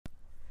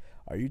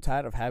Are you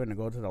tired of having to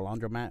go to the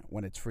laundromat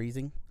when it's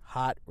freezing,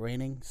 hot,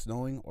 raining,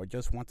 snowing, or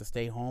just want to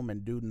stay home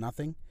and do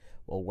nothing?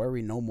 Well,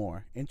 worry no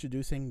more.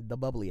 Introducing the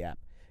Bubbly app.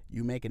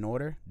 You make an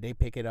order, they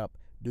pick it up,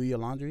 do your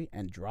laundry,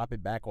 and drop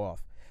it back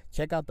off.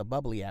 Check out the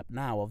Bubbly app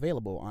now,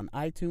 available on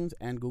iTunes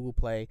and Google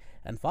Play,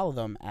 and follow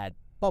them at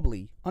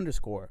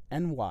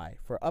bubbly_NY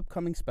for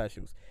upcoming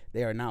specials.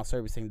 They are now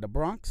servicing the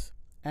Bronx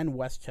and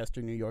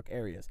Westchester, New York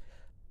areas.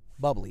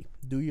 Bubbly,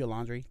 do your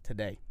laundry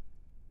today.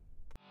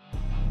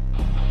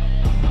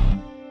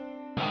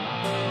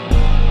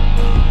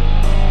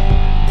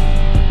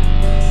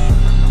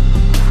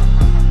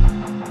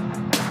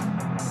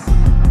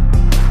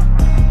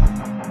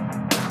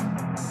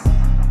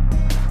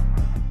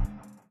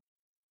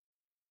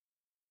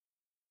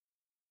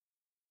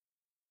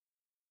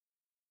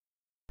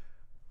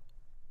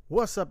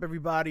 What's up,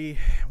 everybody?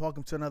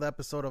 Welcome to another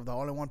episode of the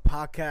All in One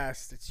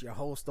Podcast. It's your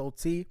host,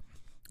 OT,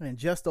 and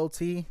just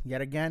OT yet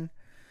again.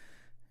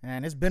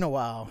 And it's been a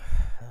while.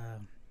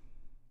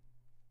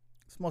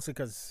 It's mostly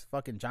because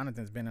fucking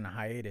Jonathan's been in a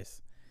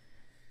hiatus.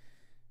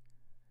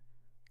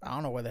 I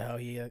don't know where the hell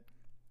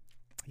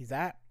he's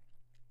at.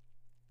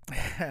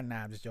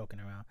 Nah, I'm just joking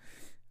around.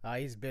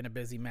 He's been a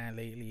busy man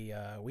lately.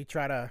 We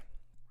tried to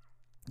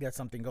get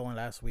something going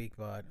last week,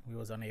 but we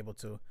was unable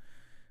to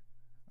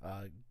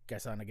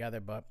get something together,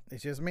 but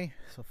it's just me,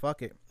 so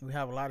fuck it. We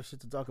have a lot of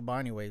shit to talk about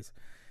anyways.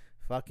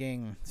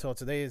 So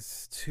today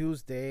is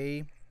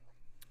Tuesday,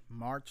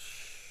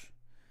 March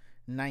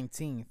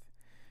 19th,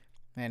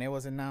 and it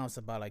was announced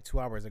about like 2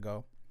 hours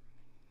ago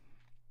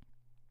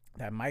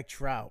that Mike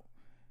Trout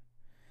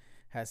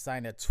has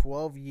signed a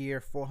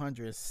 12-year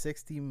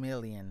 $460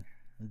 million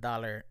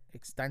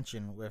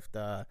extension with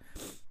the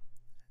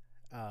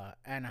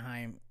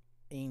Anaheim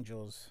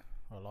Angels,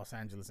 or Los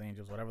Angeles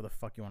Angels, whatever the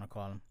fuck you want to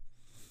call them.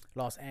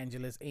 Los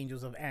Angeles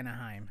Angels of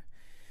Anaheim.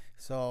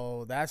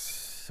 So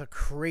that's a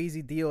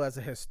crazy deal, as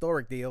a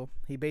historic deal.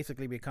 He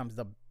basically becomes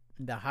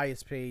the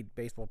highest paid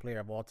baseball player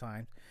of all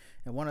time,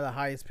 and one of the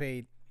highest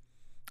paid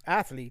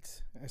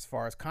athletes as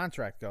far as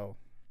contract go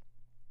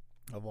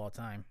of all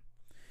time.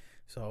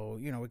 So,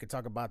 you know, we could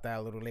talk about that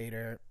a little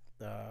later.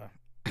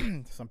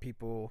 Some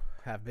people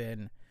have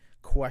been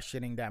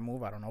questioning that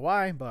move. I don't know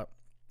why, but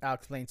I'll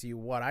explain to you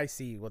what I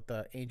see, what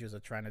the Angels are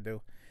trying to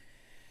do.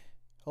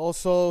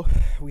 Also,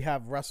 we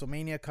have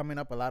WrestleMania coming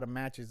up. A lot of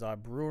matches are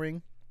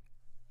brewing.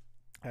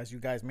 As you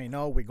guys may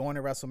know, we're going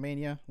to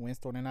WrestleMania.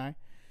 Winston and I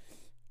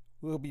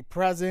will be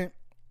present,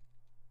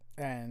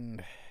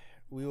 and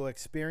we will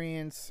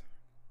experience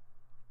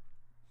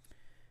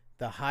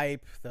the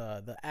hype,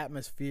 the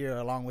atmosphere,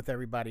 along with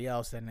everybody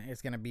else, and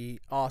it's gonna be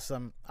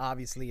awesome.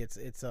 Obviously,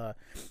 it's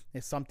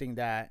something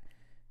that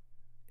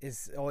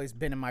is always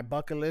been in my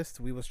bucket list.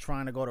 We was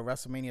trying to go to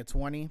WrestleMania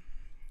 20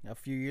 a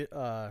few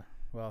years.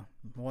 Well,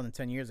 more than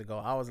 10 years ago.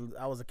 I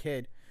was a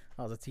kid.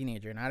 I was a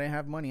teenager, and I didn't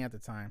have money at the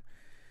time.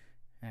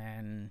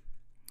 And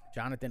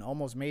Jonathan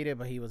almost made it,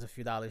 but he was a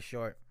few dollars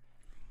short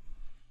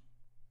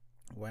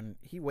when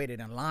he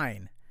waited in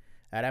line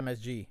at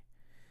MSG,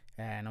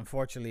 and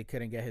unfortunately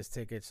couldn't get his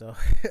ticket. So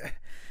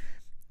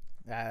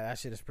that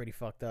shit is pretty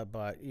fucked up.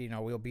 But you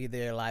know, we'll be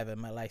there live at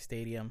MetLife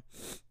Stadium,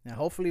 and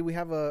hopefully we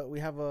have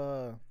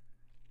a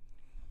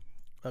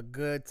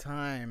good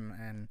time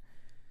and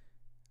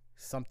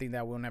something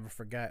that we'll never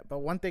forget. But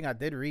one thing I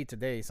did read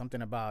today,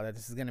 something about that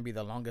this is going to be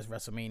the longest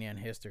WrestleMania in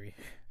history.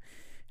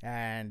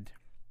 And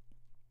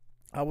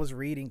I was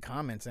reading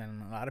comments,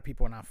 and a lot of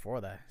people are not for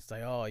that. It's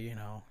like, oh, you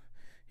know,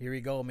 here we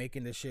go,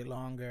 making this shit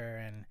longer,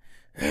 and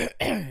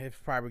it's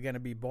probably going to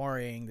be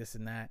boring, this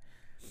and that.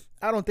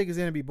 I don't think it's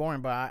going to be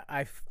boring, but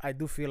I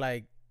do feel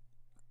like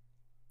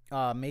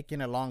making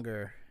it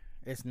longer,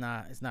 it's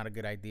not a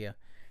good idea.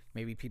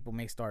 Maybe people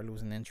may start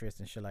losing interest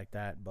and shit like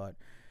that, but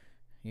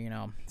you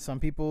know, some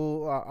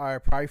people are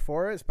probably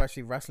for it,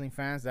 especially wrestling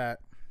fans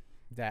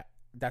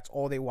that's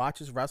all they watch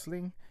is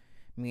wrestling,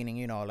 meaning,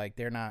 you know, like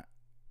they're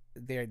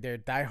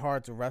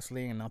diehards of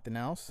wrestling and nothing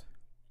else.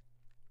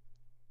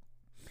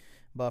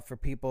 But for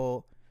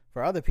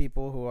other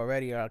people who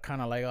already are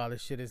kind of like, oh,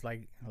 this shit is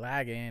like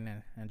lagging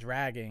and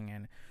dragging,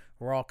 and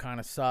Raw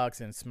kind of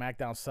sucks and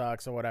SmackDown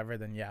sucks or whatever,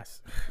 then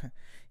yes.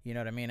 You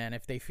know what I mean? And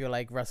if they feel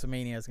like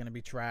WrestleMania is going to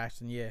be trashed,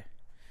 then yeah.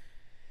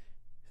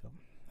 So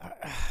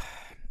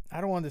I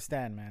don't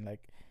understand, man.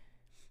 Like,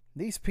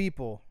 these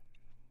people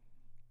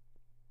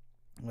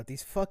with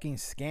these fucking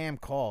scam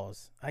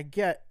calls, I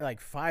get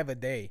like 5 a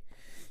day,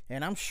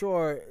 and I'm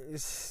sure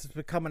it's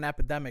become an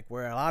epidemic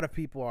where a lot of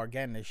people are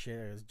getting this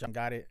shit. John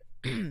got it,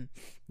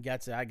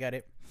 gets it, I get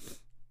it.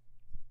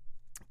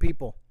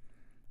 People,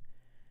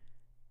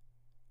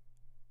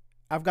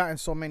 I've gotten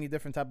so many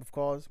different type of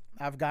calls.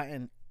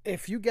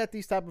 If you get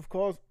these type of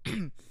calls,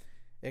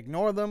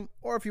 ignore them,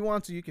 or if you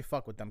want to, you can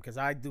fuck with them, because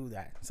I do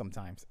that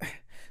sometimes.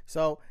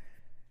 So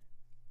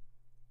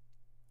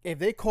if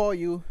they call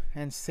you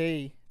and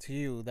say to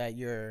you that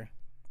your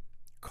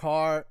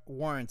car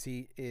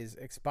warranty is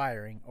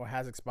expiring or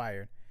has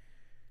expired,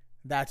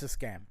 that's a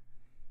scam.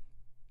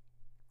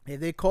 If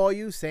they call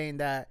you saying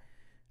that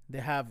they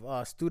have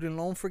student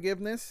loan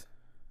forgiveness,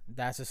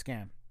 that's a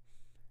scam.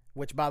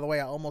 which, by the way,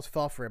 I almost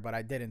fell for it, but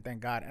I didn't,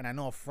 thank God. And I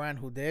know a friend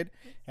who did.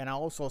 And I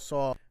also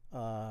saw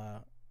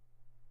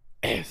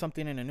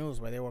something in the news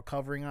where they were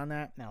covering on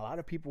that. Now, a lot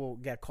of people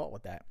get caught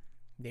with that.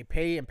 They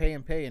pay and pay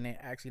and pay, and they're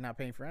actually not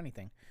paying for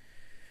anything.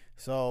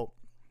 So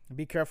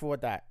be careful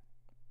with that.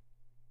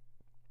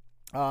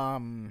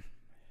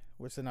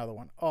 What's another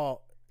one?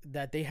 Oh,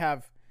 that they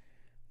have,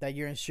 that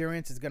your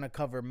insurance is going to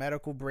cover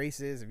medical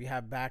braces if you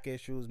have back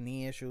issues,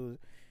 knee issues,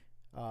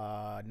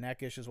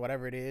 neck issues,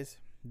 whatever it is.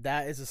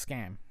 That is a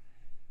scam.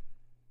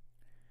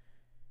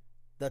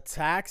 The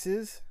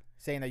taxes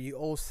saying that you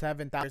owe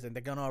 $7,000 and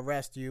they're going to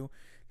arrest you.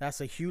 That's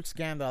a huge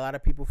scam that a lot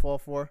of people fall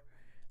for.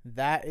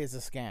 That is a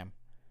scam.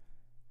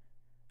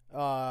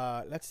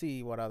 Let's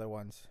see what other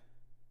ones.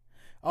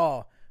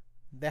 Oh,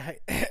 they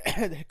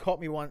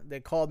called me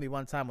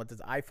one time with this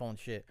iPhone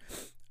shit.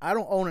 I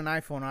don't own an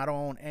iPhone. I don't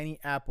own any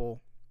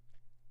Apple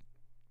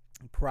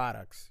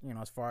products,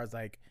 as far as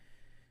like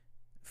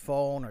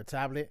phone or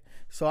tablet.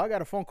 So I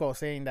got a phone call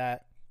saying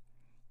that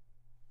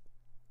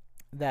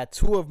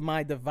two of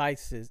my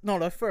devices, no,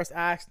 they first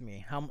asked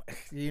me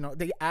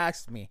they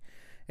asked me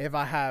if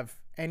I have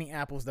any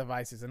Apple's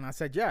devices, and I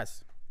said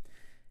yes.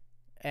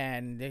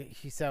 And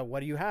he said, what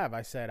do you have?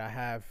 I said, I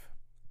have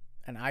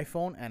an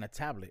iPhone and a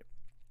tablet.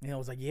 And I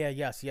was like,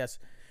 yes.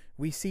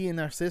 We see in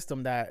our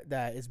system that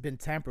it's been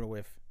tampered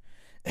with.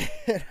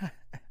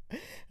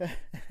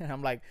 And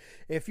I'm like,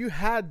 if you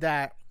had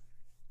that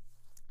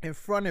in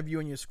front of you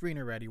on your screen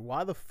already,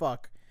 why the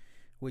fuck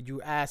would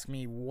you ask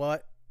me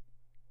what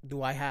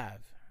do I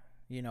have?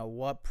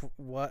 What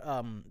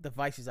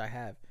devices I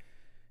have?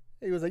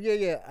 He was like,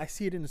 yeah, I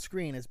see it in the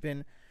screen.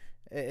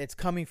 It's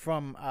coming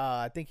from,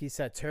 I think he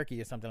said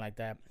Turkey or something like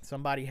that.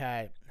 Somebody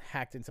had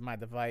hacked into my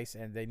device,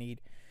 and they need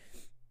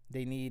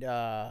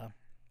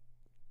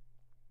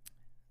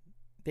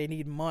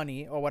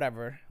money or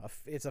whatever.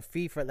 It's a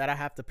fee that I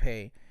have to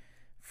pay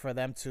for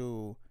them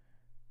to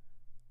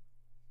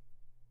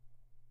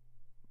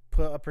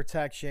put a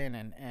protection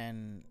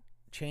and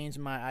change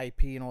my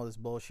IP and all this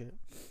bullshit.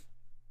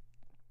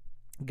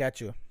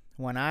 Got you.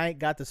 When I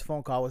got this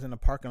phone call, I was in the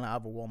parking lot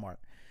of a Walmart.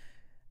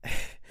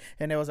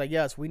 And it was like,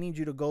 yes, we need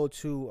you to go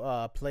to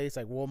a place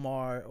like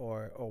Walmart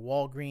or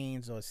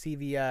Walgreens or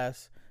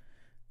CVS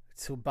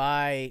to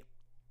buy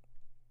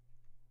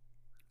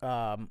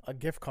a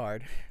gift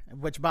card.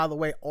 Which, by the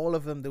way, all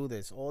of them do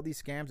this. All these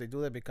scams, they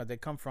do it because they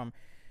come from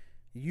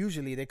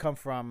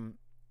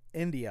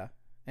India.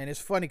 And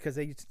it's funny because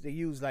they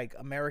use like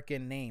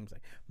American names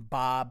like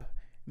Bob,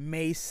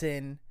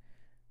 Mason,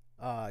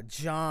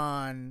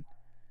 John,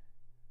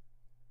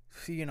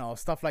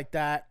 stuff like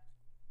that.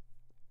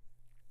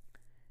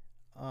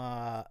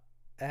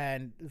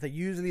 And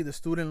usually the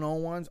student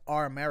loan ones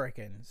are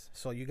Americans,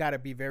 so you got to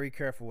be very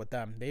careful with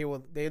them.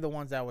 They're the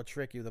ones that will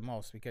trick you the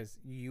most, because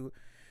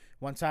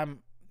one time,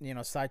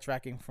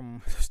 sidetracking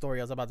from the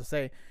story I was about to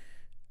say,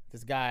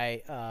 this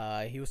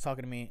guy, he was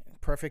talking to me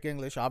perfect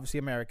English, obviously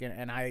American,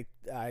 and I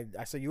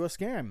said, "You a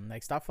scam?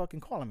 Like, stop fucking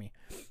calling me."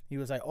 He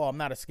was like, "Oh, I'm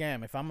not a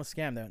scam. If I'm a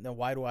scam, then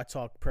why do I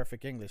talk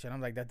perfect English?" And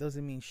I'm like, that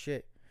doesn't mean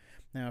shit.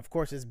 And of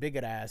course, his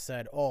bigot ass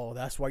said, "Oh,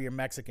 that's why you're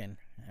Mexican."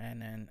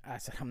 And then I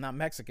said, "I'm not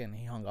Mexican."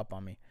 He hung up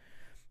on me.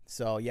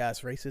 So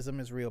yes, racism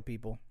is real,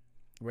 people.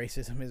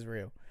 Racism is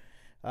real.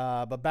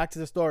 But back to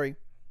the story.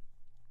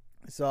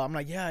 So I'm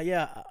like,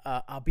 yeah,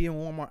 I'll be in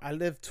Walmart. I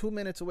live 2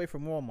 minutes away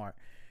from Walmart.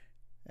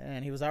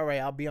 And he was, all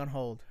right, I'll be on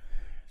hold.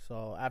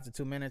 So after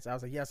 2 minutes, I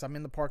was like, yes, I'm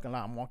in the parking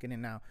lot. I'm walking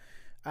in now.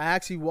 I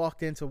actually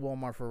walked into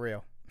Walmart for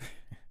real.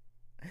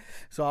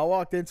 So I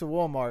walked into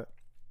Walmart.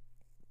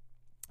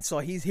 So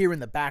he's here in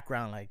the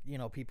background, like,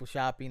 people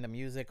shopping, the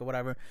music or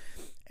whatever.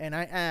 And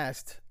I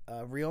asked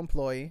a real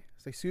employee,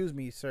 "Excuse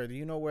me, sir, do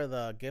you know where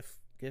the gift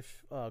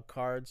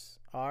cards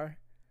are?"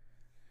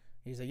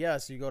 He said,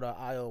 "Yes, you go to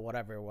aisle,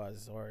 whatever it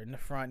was, or in the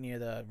front near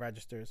the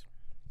registers."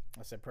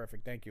 I said,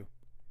 "Perfect, thank you."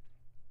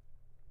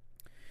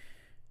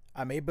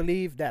 I may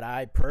believe that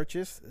I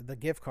purchased the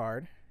gift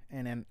card,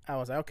 and then I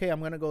was like, "Okay, I'm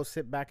going to go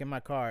sit back in my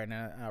car, and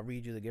I'll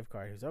read you the gift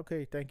card." He said,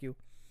 "Okay, thank you."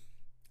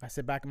 I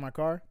sit back in my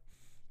car.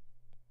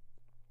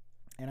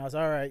 And I was,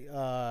 all right,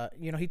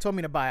 he told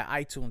me to buy an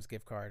iTunes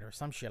gift card or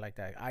some shit like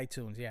that.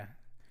 iTunes, yeah.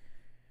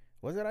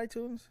 Was it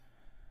iTunes?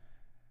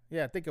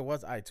 Yeah, I think it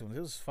was iTunes. It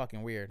was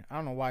fucking weird. I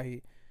don't know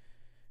why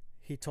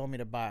he told me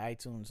to buy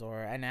iTunes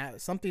or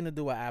something to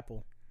do with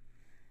Apple.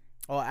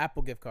 Oh,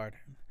 Apple gift card.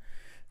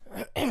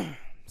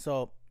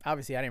 So,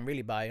 obviously, I didn't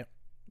really buy it.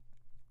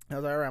 I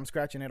was like, all right, I'm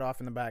scratching it off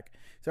in the back.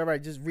 So, all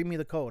right, just read me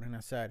the code. And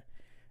I said,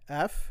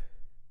 FUC.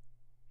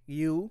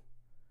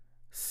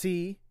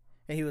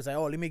 And he was like,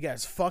 "Oh, let me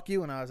guess, fuck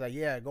you." And I was like,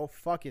 "Yeah, go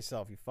fuck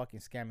yourself, you fucking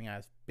scamming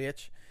ass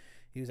bitch."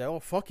 He was like, "Oh,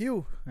 fuck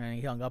you." And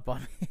he hung up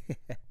on me.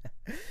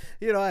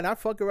 And I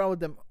fuck around with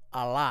them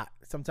a lot.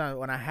 Sometimes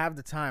when I have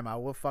the time, I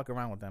will fuck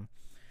around with them.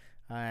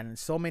 And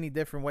so many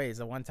different ways.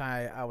 At one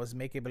time, I was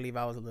making believe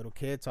I was a little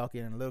kid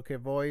talking in a little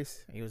kid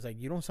voice. He was like,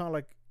 you don't sound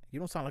like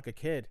a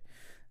kid."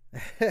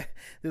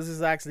 This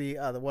is actually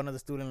one of the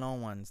student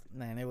loan ones.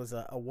 And it was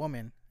a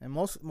woman. And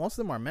most of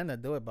them are men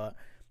that do it, but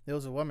It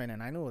was a woman,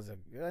 and I knew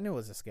it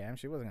was a scam.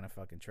 She wasn't gonna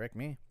fucking trick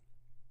me.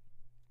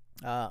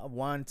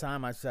 One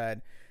time I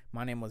said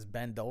my name was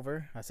Ben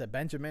Dover. I said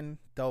Benjamin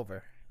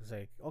Dover. He was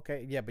like,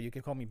 okay, yeah, but you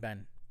can call me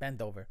Ben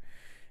Dover.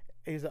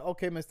 He's like,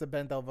 okay, Mr.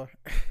 Ben Dover.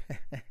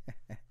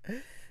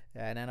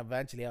 And then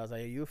eventually I was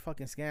like, you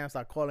fucking scam,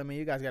 stop calling me.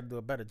 You guys got to do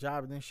a better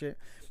job than shit.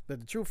 But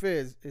the truth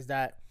is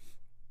that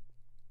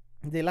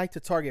they like to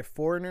target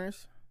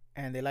foreigners,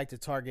 and they like to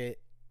target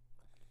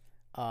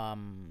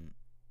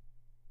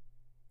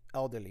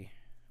elderly.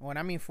 When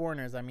I mean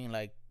foreigners, I mean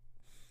like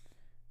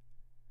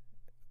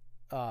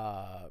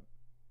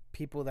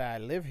people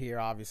that live here,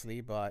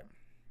 obviously, but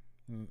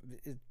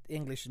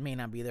English may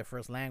not be their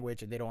first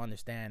language, and they don't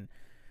understand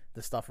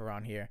the stuff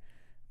around here.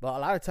 But a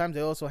lot of times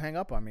they also hang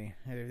up on me.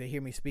 If they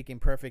hear me speaking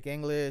perfect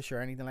English or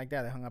anything like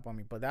that, they hung up on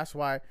me. But that's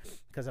why,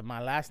 because of my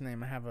last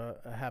name, I have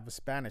a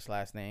Spanish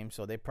last name,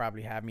 so they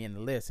probably have me in the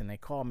list, and they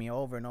call me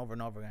over and over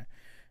and over again.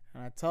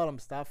 And I tell them,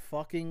 stop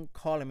fucking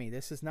calling me.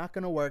 This is not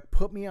gonna work.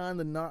 Put me on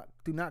the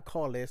do not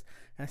call list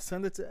and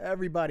send it to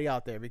everybody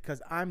out there,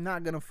 because I'm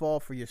not gonna fall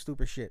for your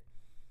stupid shit.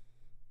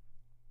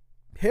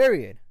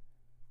 Period.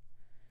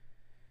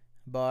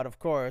 But of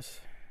course,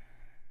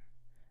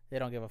 they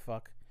don't give a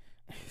fuck.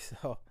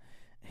 So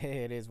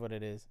it is what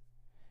it is.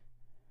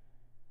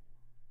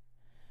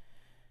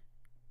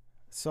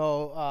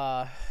 So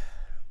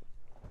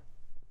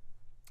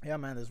yeah,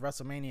 man, this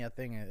WrestleMania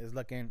thing is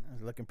looking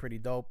pretty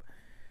dope.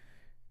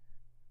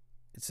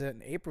 It's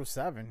in April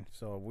 7th,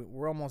 so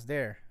we're almost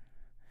there.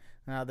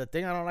 Now, the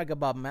thing I don't like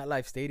about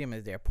MetLife Stadium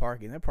is their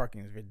parking. Their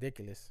parking is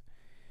ridiculous.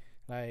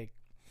 Like,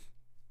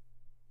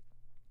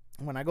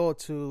 when I go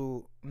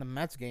to the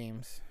Mets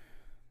games,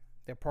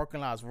 their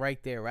parking lot's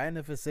right there, right in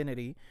the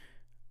vicinity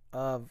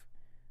of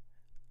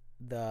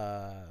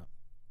the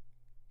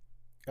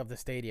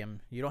stadium.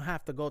 You don't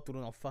have to go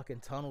through no fucking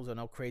tunnels or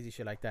no crazy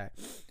shit like that.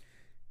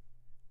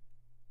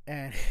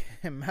 And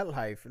in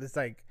MetLife, it's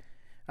like,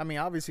 I mean,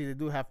 obviously they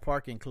do have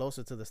parking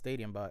closer to the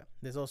stadium, but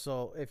there's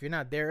also, if you're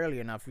not there early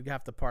enough, you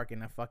have to park in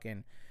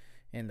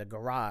the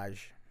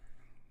garage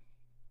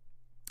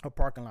or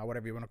parking lot,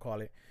 whatever you want to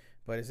call it.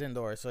 But it's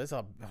indoors, so it's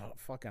a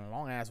fucking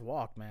long ass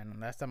walk, man. And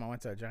last time I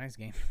went to a Giants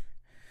game,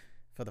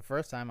 for the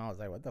first time, I was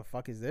like, what the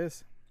fuck is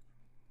this?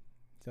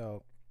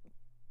 So,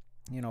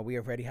 you know, we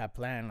already have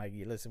planned, like,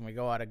 listen, we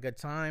go at a good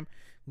time,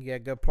 we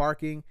get good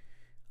parking.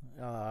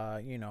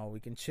 You know, we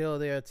can chill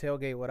there,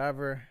 tailgate,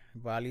 whatever,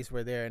 but at least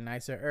we're there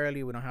nice and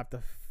early. We don't have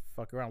to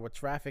fuck around with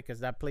traffic,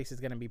 because that place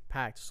is going to be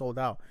packed, sold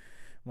out.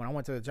 When I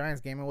went to the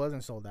Giants game, it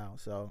wasn't sold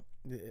out. So,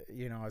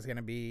 you know, it's going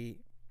to be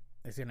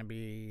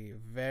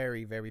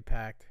very, very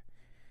packed.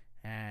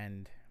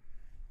 And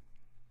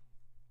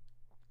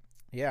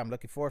yeah, I'm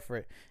looking forward for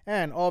it.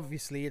 And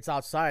obviously it's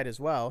outside as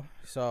well,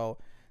 so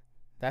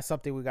that's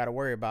something we got to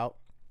worry about,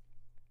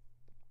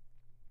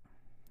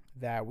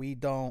 that we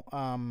don't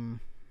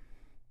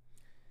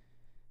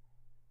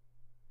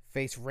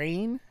face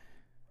rain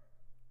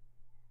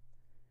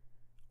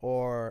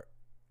or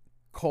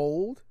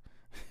cold.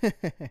 You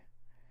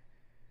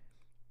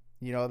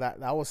know, that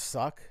will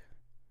suck.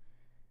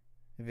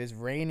 If it's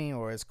raining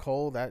or it's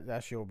cold,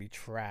 that shit will be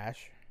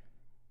trash.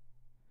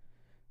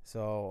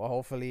 So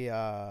hopefully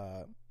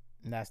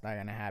that's not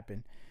gonna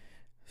happen.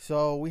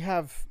 So we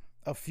have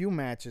a few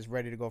matches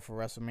ready to go for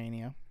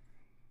WrestleMania,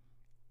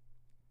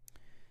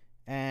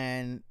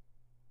 and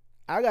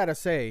I gotta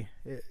say,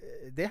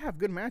 they have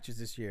good matches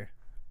this year.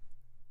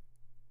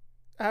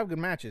 I have good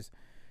matches.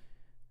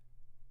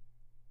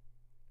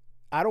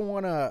 I don't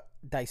want to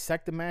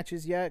dissect the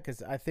matches yet,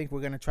 because I think we're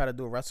going to try to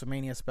do a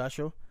WrestleMania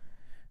special.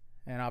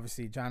 And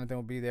obviously, Jonathan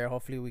will be there.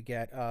 Hopefully, we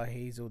get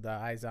Hazel, the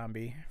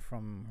iZombie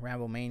from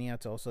Ramblemania,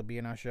 to also be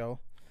in our show.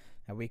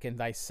 And we can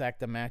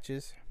dissect the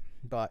matches.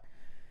 But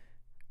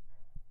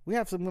we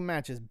have some good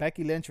matches.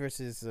 Becky Lynch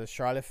versus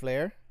Charlotte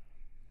Flair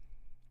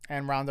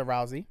and Ronda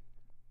Rousey.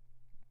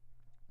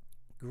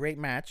 Great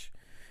match.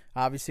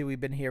 Obviously, we've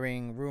been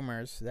hearing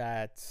rumors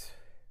that,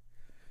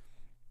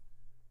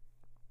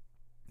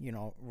 you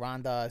know,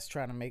 Ronda is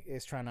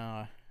trying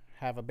to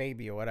have a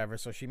baby or whatever,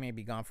 so she may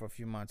be gone for a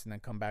few months and then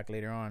come back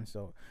later on.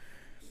 So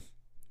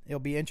it'll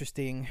be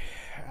interesting.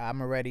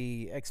 I'm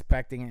already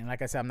expecting, and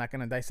like I said, I'm not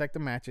going to dissect the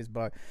matches,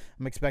 but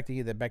I'm expecting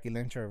either Becky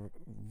Lynch or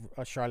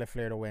Charlotte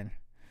Flair to win.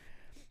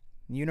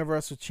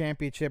 Universal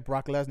Championship,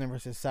 Brock Lesnar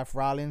versus Seth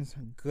Rollins.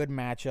 Good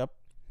matchup.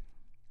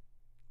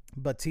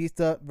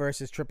 Batista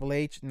versus Triple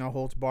H, no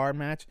holds barred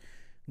match.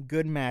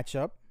 Good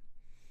matchup.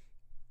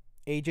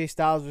 AJ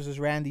Styles versus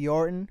Randy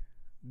Orton.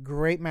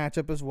 Great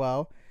matchup as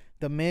well.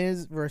 The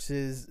Miz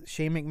versus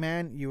Shane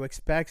McMahon. You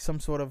expect some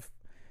sort of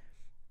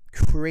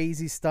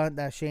crazy stunt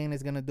that Shane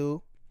is gonna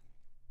do.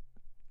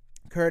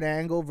 Kurt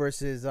Angle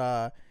versus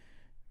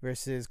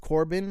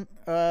Corbin.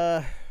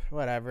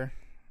 Whatever.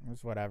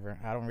 It's whatever.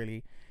 I don't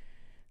really.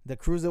 The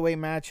cruiserweight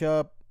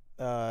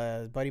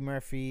matchup. Buddy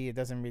Murphy.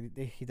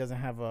 He doesn't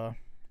have a.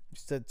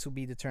 To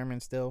be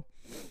determined still.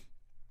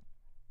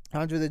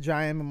 Andre the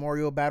Giant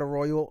Memorial Battle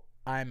Royal.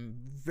 I'm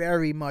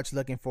very much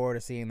looking forward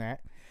to seeing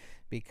that,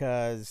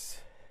 because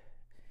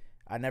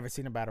I've never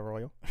seen a Battle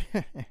Royal.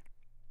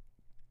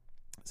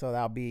 So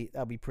that'll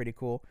be pretty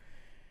cool.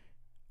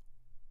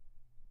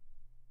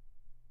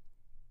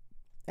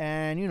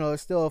 And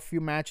there's still a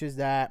few matches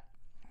that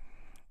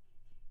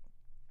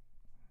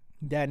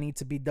need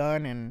to be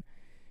done,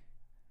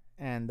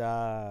 and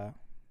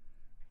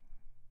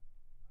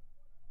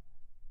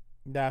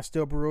that's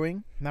still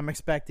brewing. And I'm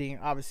expecting,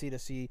 obviously, to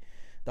see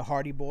the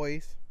Hardy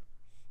Boys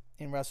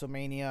in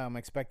WrestleMania. I'm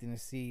expecting to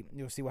see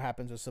what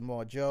happens with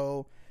Samoa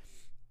Joe,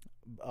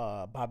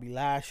 Bobby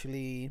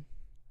Lashley,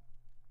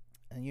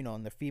 and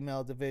in the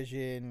female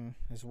division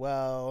as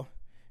well,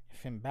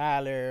 Finn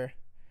Balor.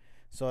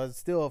 So it's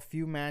still a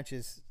few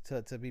matches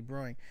to be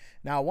brewing.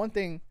 Now, one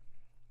thing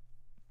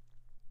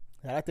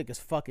that I think is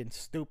fucking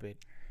stupid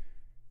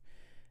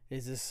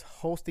is this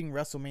hosting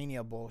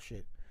WrestleMania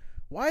bullshit.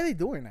 Why are they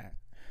doing that?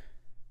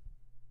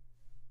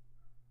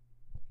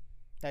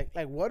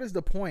 Like what is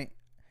the point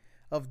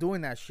of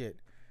doing that shit?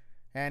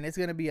 And it's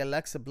gonna be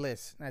Alexa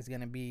Bliss that's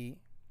gonna be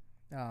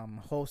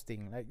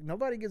hosting. Like,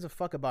 nobody gives a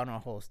fuck about no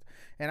host.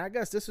 And I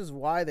guess this is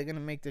why they're gonna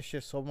make this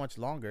shit so much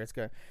longer.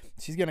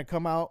 She's gonna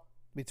come out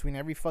between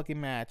every fucking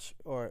match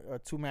or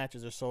 2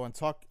 matches or so and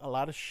talk a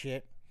lot of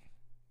shit.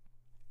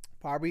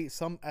 Probably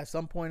at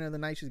some point in the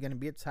night she's gonna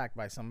be attacked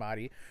by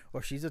somebody,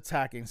 or she's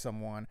attacking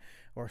someone,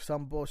 or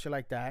some bullshit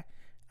like that.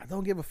 I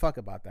don't give a fuck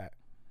about that.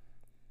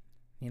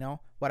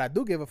 What I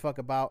do give a fuck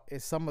about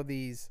is some of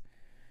these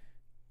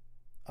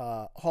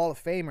Hall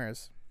of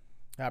Famers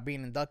that are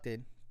being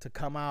inducted to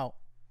come out,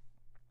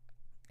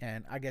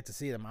 and I get to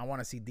see them. I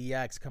want to see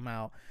DX come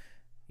out,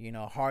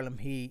 Harlem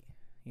Heat,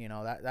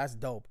 that's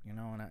dope,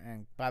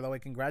 and by the way,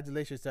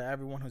 congratulations to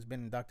everyone who's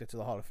been inducted to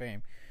the Hall of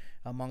Fame,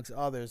 amongst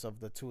others of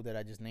the 2 that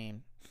I just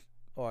named,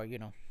 or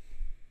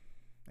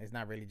it's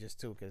not really just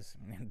 2, because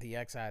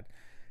DX had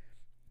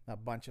a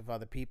bunch of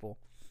other people.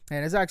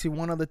 And there's actually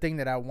one other thing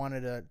that I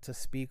wanted to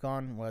speak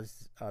on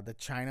was the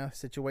China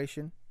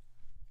situation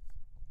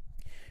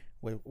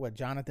with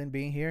Jonathan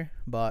being here.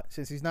 But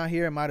since he's not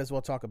here, I might as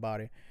well talk about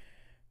it.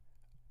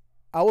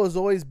 I was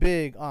always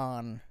big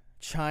on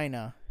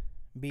China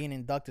being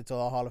inducted to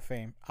the Hall of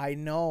Fame. I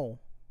know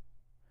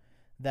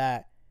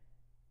that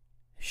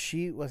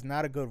she was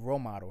not a good role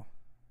model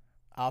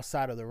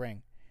outside of the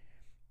ring.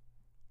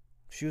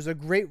 She was a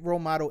great role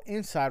model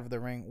inside of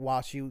the ring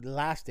while she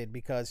lasted,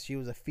 because she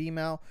was a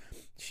female.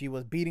 She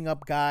was beating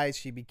up guys.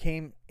 She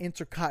became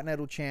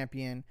Intercontinental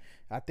Champion.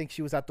 I think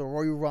she was at the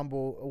Royal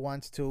Rumble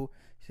once too.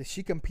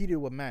 She competed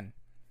with men.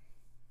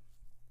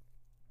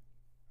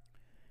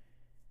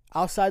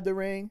 Outside the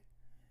ring,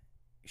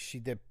 she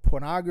did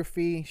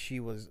pornography.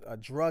 She was a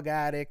drug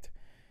addict.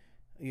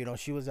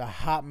 She was a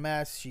hot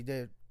mess. She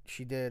did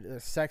a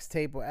sex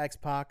tape with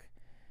X-Pac.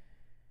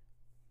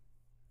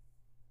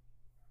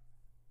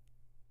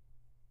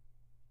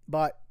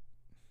 But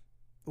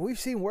we've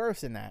seen worse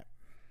than that.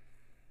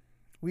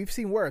 We've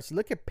seen worse.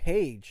 Look at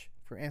Paige,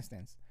 for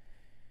instance.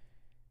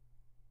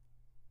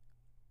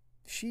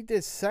 She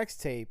did sex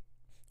tape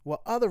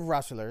with other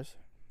wrestlers,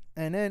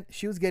 and then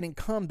she was getting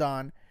cummed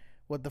on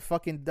with the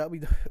fucking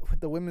with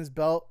the women's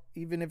belt,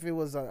 even if it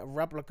was a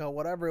replica,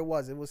 whatever it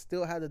was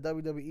still had the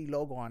WWE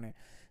logo on it,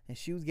 and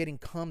she was getting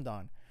cummed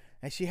on,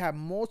 and she had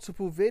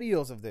multiple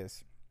videos of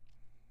this.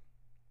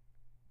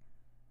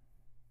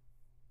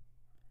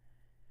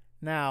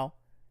 Now,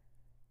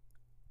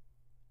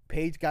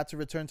 Paige got to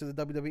return to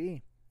the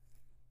WWE,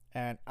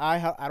 and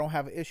I don't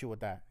have an issue with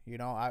that.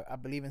 I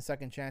believe in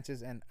second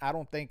chances, and I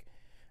don't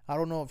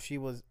know if she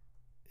was,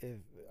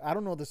 I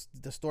don't know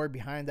the story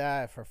behind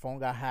that, if her phone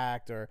got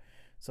hacked or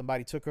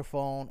somebody took her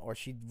phone or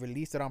she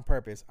released it on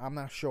purpose. I'm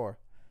not sure,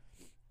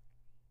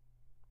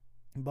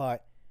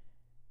 but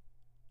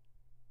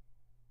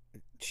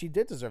she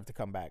did deserve to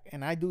come back,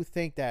 and I do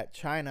think that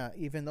China,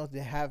 even though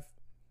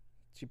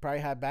she probably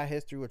had bad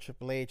history with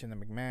Triple H and the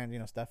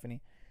McMahon,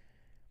 Stephanie.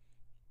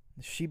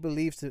 She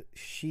believes that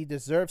she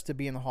deserves to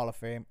be in the Hall of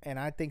Fame, and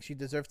I think she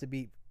deserves to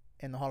be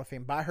in the Hall of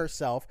Fame by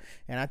herself,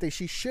 and I think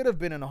she should have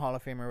been in the Hall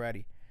of Fame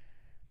already.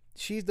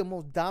 She's the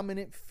most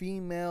dominant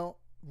female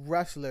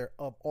wrestler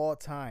of all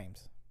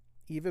times,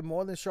 even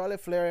more than Charlotte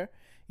Flair,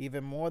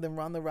 even more than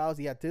Ronda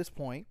Rousey at this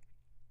point,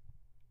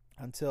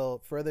 until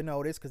further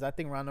notice, because I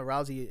think Ronda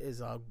Rousey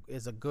is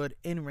a good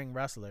in-ring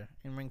wrestler,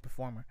 in-ring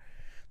performer.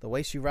 The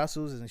way she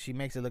wrestles, and she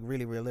makes it look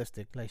really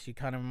realistic. Like, she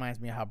kind of reminds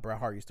me of how Bret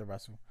Hart used to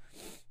wrestle.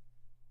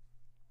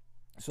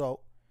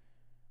 So,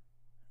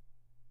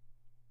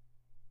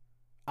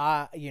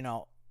 I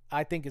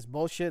think it's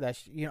bullshit that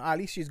at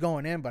least she's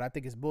going in, but I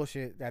think it's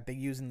bullshit that they're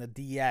using the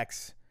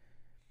DX,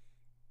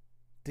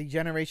 the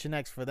Generation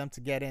X, for them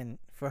to get in,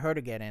 for her to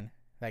get in.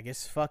 Like,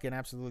 it's fucking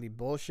absolutely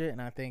bullshit, and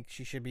I think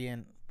she should be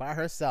in by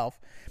herself,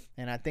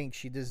 and I think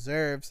she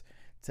deserves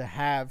to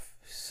have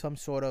some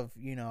sort of,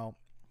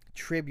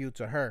 tribute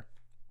to her.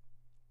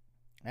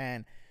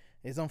 And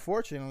it's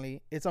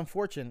unfortunate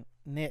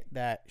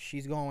that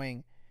she's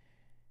going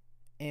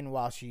in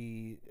while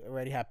she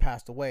already had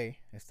passed away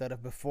instead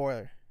of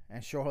before,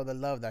 and show her the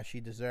love that she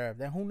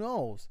deserved. And who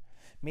knows,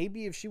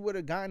 maybe if she would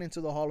have gotten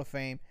into the Hall of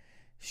Fame,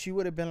 she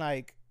would have been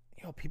like,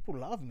 people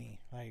love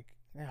me. Like,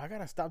 I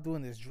gotta stop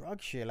doing this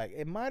drug shit. Like,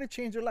 it might have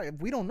changed her life.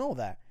 We don't know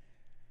that.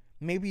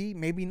 Maybe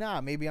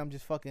not. Maybe I'm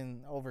just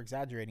fucking over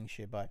exaggerating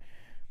shit, but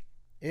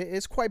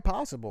it's quite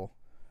possible,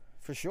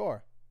 for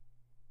sure.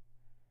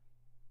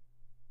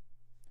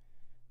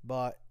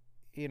 But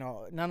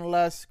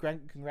nonetheless,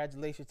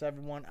 congratulations to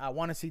everyone. I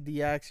want to see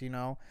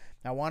DX.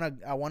 I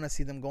want to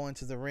see them go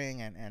into the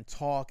ring and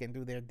talk and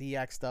do their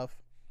DX stuff.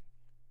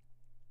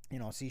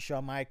 See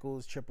Shawn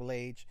Michaels, Triple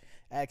H,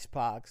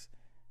 X-Pac,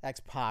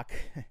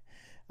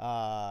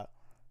 Road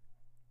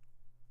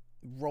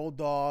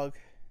Dogg,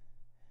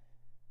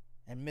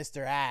 and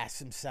Mr. Ass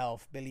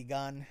himself, Billy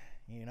Gunn.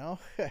 Now,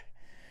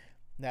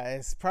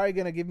 it's probably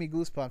going to give me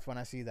goosebumps when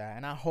I see that.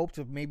 And I hope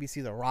to maybe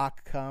see The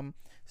Rock come,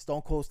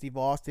 Stone Cold Steve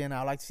Austin.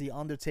 I'd like to see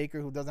Undertaker,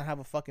 who doesn't have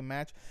a fucking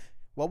match.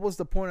 What was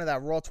the point of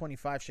that Raw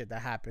 25 shit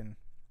that happened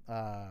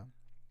a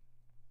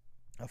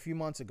few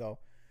months ago?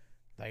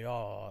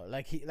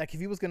 Like if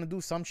he was going to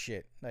do some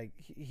shit,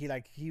 he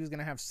was going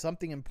to have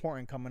something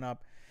important coming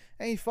up,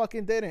 and he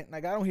fucking didn't.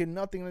 Like, I don't hear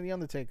nothing of The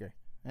Undertaker.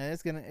 And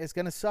it's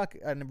gonna suck.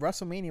 And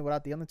WrestleMania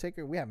without The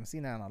Undertaker, we haven't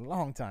seen that in a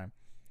long time.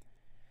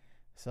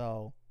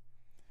 So,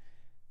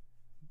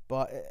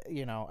 but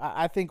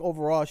I think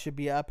overall it should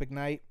be an epic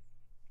night,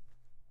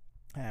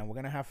 and we're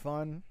gonna have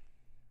fun.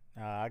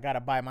 I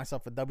gotta buy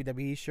myself a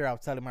WWE shirt. I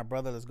was telling my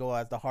brother, let's go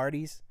as the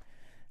Hardys,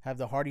 have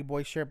the Hardy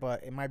Boy shirt,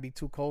 but it might be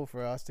too cold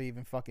for us to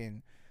even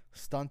fucking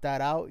stunt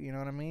that out. You know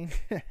what I mean?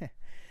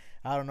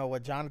 I don't know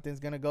what Jonathan's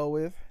gonna go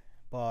with.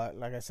 But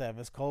like I said, if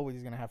it's cold, we're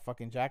just gonna have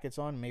fucking jackets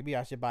on. Maybe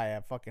I should buy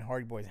a fucking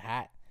Hardy Boys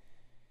hat.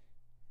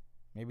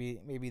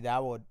 Maybe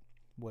that would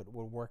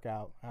work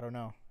out. I don't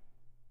know.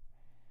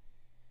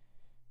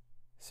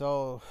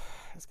 So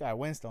this guy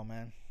Winston,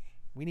 man,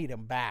 we need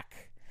him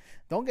back.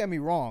 Don't get me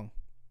wrong.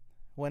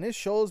 When it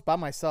shows by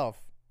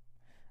myself,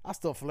 I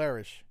still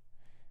flourish.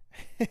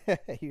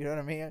 You know what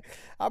I mean?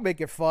 I'll make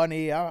it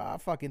funny. I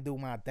fucking do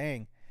my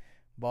thing.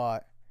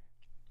 But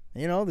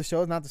the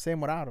show's not the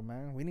same without him,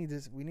 man. We need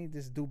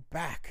this dude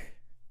back.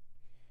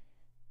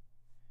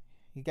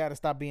 You got to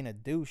stop being a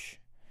douche.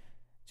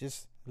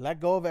 Just let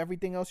go of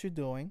everything else you're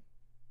doing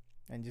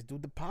and just do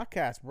the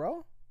podcast,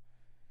 bro.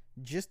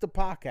 Just the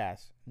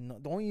podcast. No,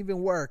 don't even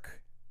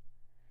work.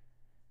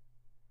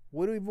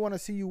 We don't even want to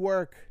see you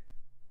work.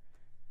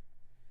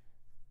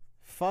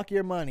 Fuck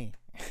your money.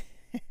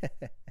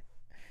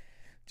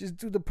 Just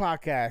do the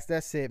podcast.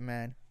 That's it,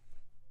 man.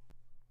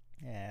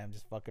 Yeah, I'm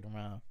just fucking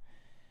around.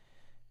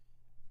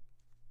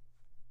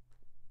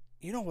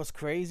 You know what's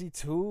crazy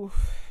too?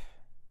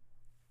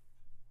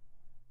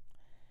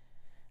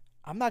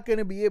 I'm not going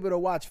to be able to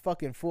watch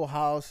fucking Full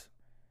House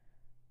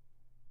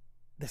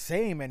the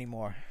same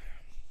anymore.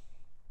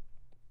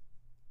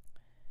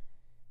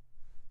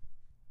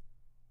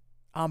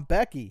 I'm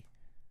Becky.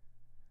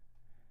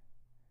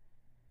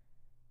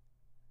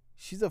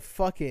 She's a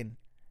fucking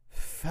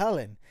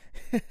felon.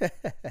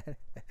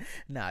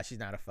 Nah, she's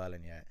not a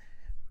felon yet.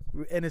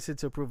 We're innocent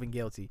till proven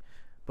guilty.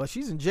 But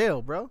she's in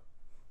jail, bro.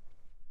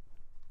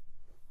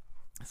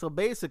 So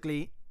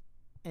basically,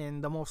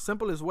 in the most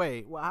simplest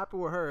way, what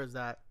happened with her is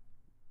that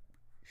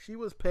she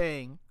was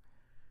paying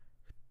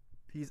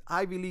these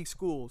Ivy League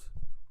schools,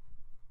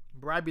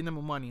 bribing them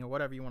with money or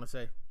whatever you want to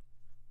say,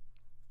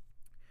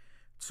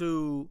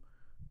 to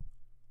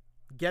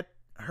get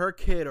her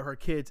kid or her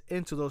kids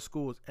into those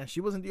schools. And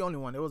she wasn't the only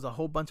one. There was a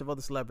whole bunch of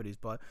other celebrities,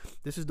 but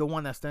this is the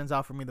one that stands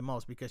out for me the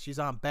most because she's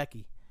on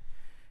Becky.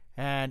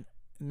 And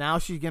now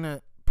she's going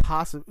to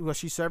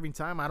she's serving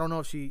time. I don't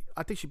know if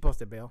I think she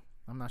posted bail.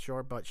 I'm not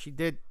sure, but she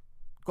did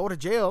go to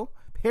jail,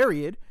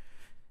 period.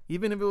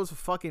 Even if it was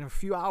a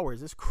few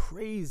hours. It's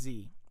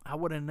crazy. I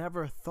would have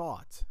never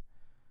thought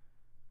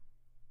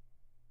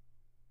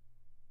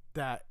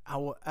that I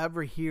will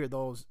ever hear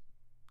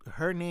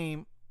her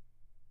name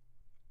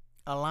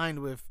aligned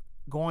with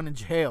going to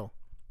jail.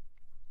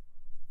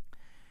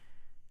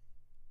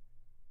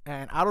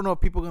 And I don't know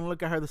if people are going to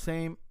look at her the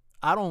same.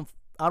 I don't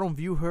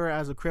view her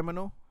as a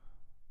criminal.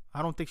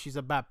 I don't think she's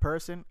a bad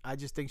person. I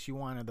just think she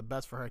wanted the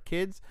best for her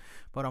kids.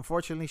 But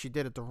unfortunately, she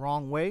did it the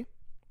wrong way.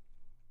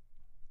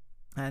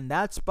 And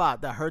that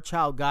spot that her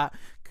child got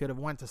could have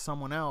went to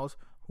someone else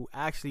who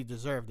actually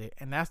deserved it.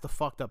 And that's the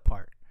fucked up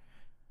part.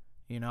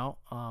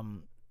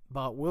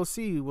 But we'll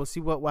see. We'll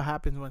see what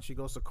happens when she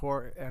goes to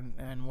court and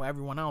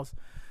everyone else.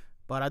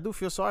 But I do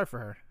feel sorry for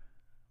her.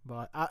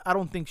 But I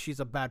don't think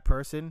she's a bad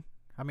person.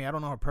 I mean, I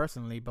don't know her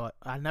personally, but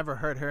I never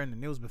heard her in the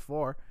news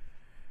before.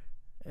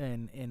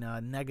 In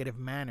a negative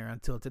manner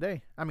until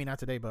today. I mean, not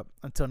today, but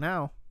until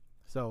now.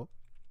 So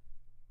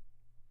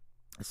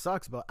it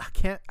sucks, but I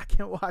can't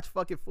watch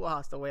fucking Full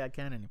House the way I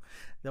can anymore,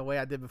 the way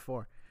I did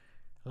before.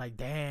 Like,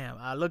 damn,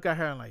 I look at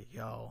her and like,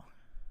 yo,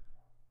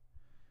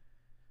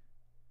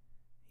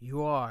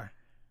 you are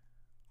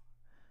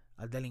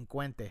a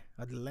delinquent.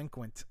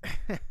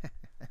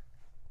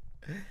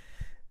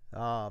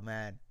 Oh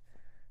man.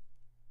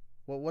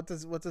 Well, what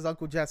does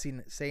Uncle Jesse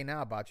say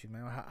now about you,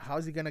 man?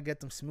 How's he gonna get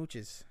them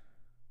smooches?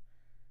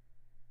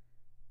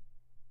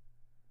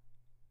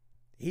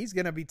 He's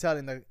gonna be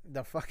telling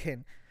the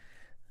fucking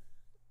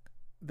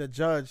the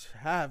judge,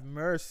 have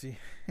mercy,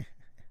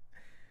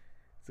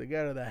 to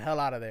get her the hell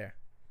out of there.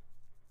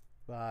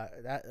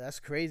 But that's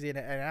crazy,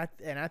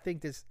 and I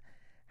think this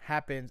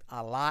happens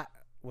a lot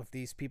with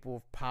these people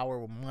with power,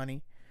 with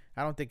money.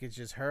 I don't think it's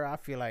just her. I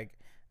feel like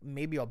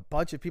maybe a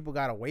bunch of people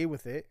got away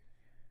with it,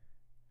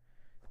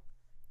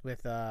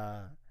 with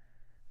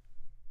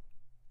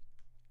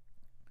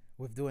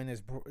doing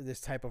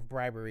this type of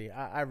bribery.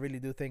 I really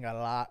do think a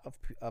lot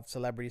of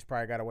celebrities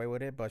probably got away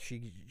with it, but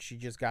she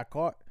just got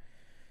caught,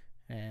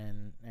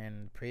 and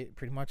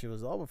pretty much it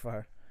was over for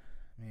her.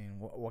 I mean,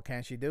 what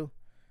can she do?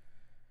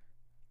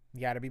 You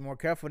got to be more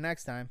careful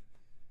next time.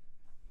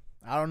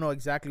 I don't know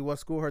exactly what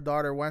school her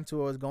daughter went to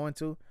or was going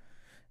to,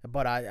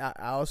 but I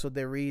also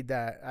did read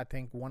that I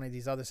think one of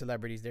these other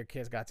celebrities, their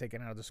kids got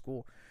taken out of the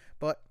school.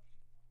 But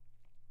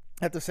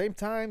at the same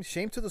time,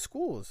 shame to the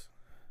schools.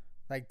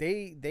 Like,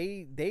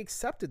 they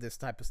accepted this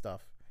type of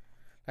stuff.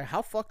 Like,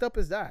 how fucked up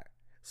is that?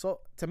 So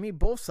to me,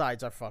 both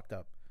sides are fucked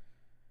up.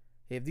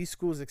 If these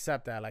schools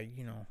accept that, like,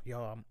 you know,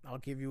 yo, I'll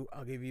give you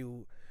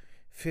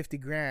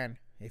 $50,000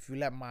 if you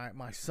let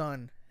my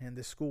son in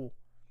this school.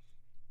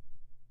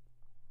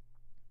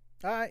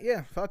 All right,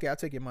 yeah, fuck it, I'll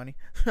take your money.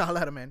 I'll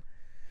let him in.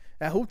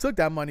 And who took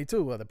that money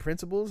too? The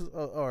principals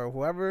or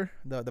whoever,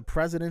 the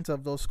presidents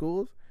of those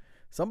schools?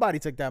 Somebody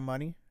took that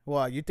money.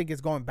 Well, you think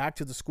it's going back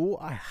to the school?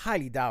 I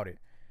highly doubt it.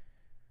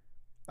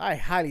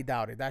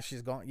 That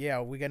she's going, yeah,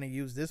 we're going to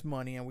use this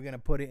money and we're going to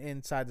put it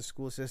inside the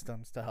school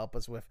systems to help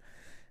us with,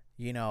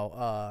 you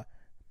know,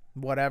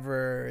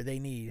 whatever they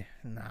need.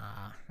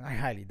 Nah, I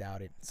highly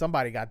doubt it.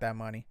 Somebody got that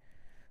money.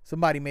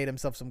 Somebody made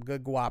himself some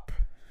good guap.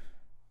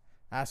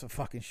 That's for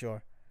fucking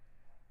sure.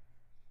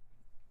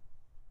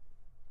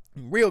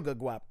 Real good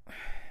guap.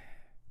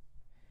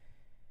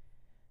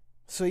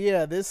 So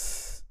yeah,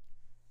 this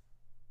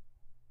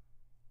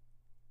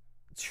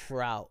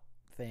Trout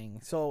thing.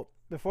 So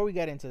before we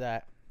get into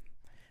that,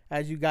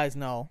 as you guys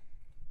know,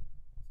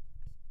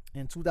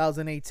 in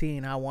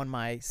 2018, I won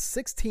my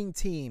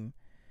 16-team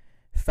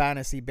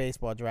fantasy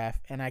baseball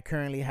draft, and I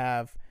currently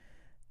have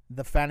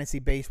the fantasy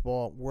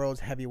baseball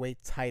world's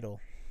heavyweight title.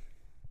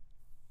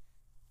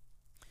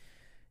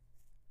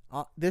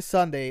 This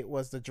Sunday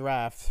was the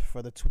draft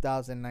for the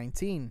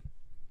 2019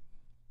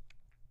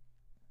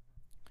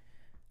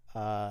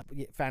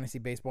 fantasy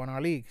baseball in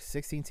our league.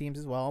 16 teams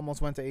as well.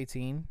 Almost went to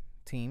 18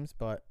 teams,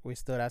 but we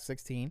stood at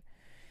 16.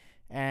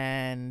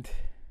 And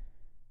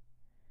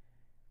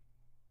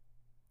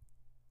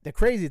the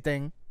crazy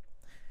thing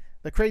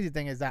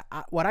is that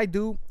I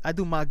do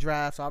mock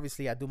drafts.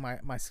 Obviously, I do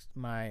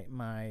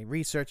my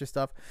research and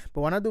stuff.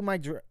 But when I do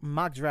my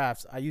mock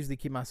drafts, I usually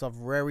keep myself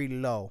very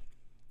low.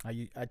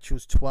 I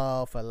choose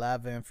 12th,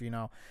 11th, you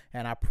know,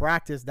 and I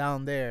practice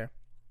down there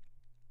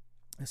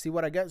and see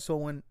what I get. So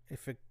when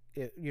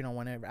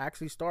when it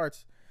actually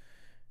starts,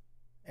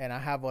 and I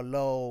have a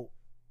low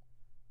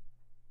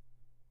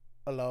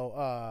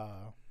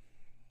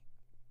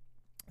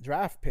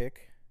draft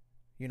pick,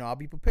 you know, I'll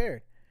be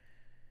prepared.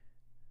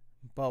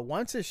 But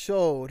once it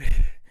showed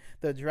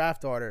the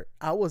draft order,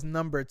 I was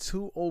number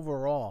 2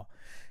 overall.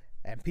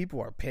 And people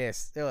were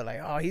pissed. They were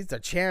like, oh, he's the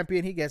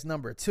champion. He gets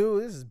number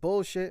 2. This is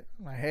bullshit.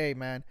 I'm like, hey,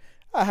 man,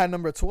 I had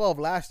number 12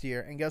 last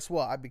year. And guess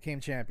what? I became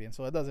champion.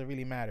 So it doesn't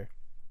really matter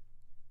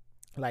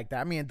like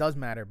that. I mean, it does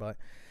matter. But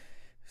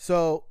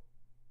so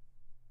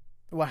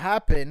what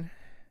happened,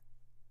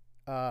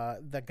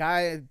 the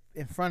guy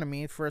in front of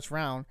me, first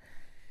round,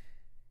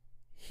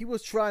 he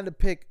was trying to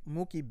pick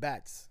Mookie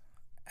Betts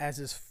as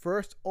his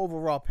first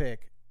overall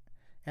pick.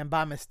 And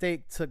by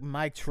mistake, took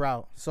Mike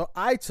Trout. So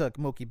I took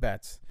Mookie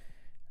Betts.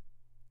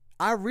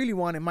 I really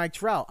wanted Mike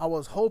Trout. I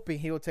was hoping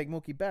he would take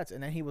Mookie Betts.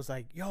 And then he was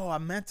like, yo, I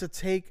meant to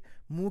take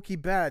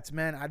Mookie Betts,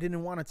 man. I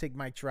didn't want to take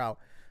Mike Trout.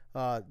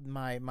 My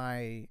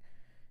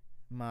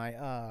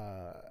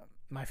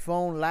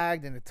phone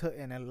lagged and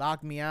it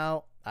locked me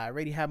out. I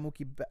already had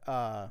Mookie.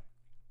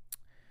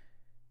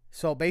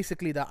 So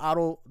basically the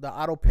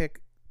auto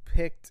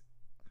picked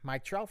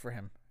Mike Trout for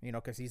him, you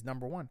know, because he's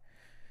number 1.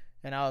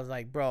 And I was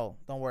like, bro,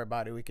 don't worry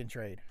about it. We can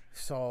trade.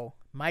 So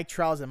Mike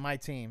Trout's in my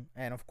team.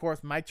 And, of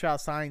course, Mike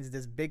Trout signs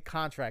this big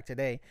contract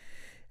today.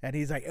 And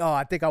he's like, oh,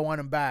 I think I want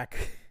him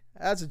back.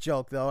 That's a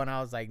joke, though. And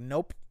I was like,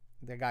 nope.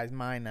 That guy's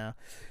mine now.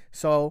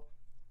 So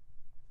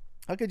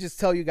I could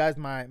just tell you guys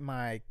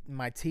my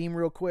team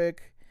real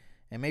quick.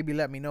 And maybe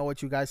let me know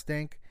what you guys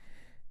think.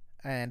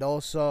 And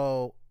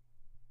also,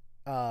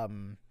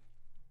 we'll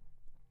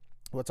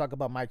talk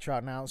about Mike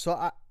Trout now.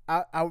 So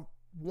I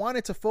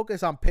wanted to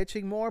focus on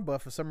pitching more,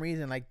 but for some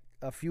reason, like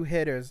a few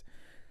hitters,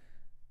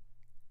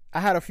 I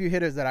had a few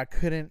hitters that I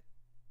couldn't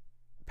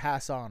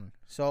pass on.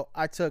 So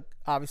I took,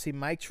 obviously,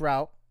 Mike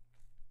Trout.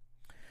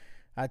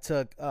 I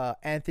took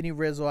Anthony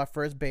Rizzo at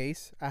first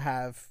base. I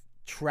have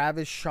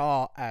Travis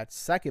Shaw at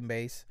second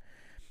base.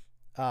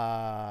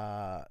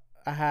 I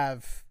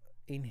have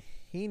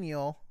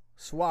Eugenio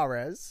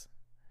Suarez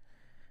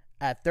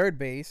at third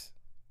base.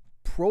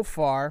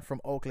 Profar from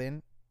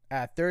Oakland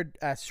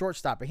at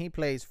shortstop, and he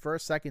plays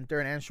first, second,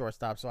 third, and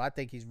shortstop. So I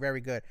think he's very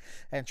good.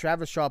 And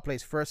Travis Shaw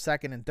plays first,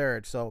 second, and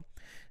third. So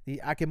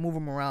I can move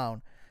him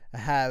around. I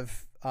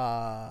have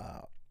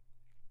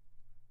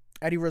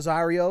Eddie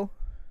Rosario,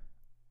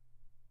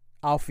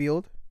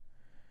 outfield.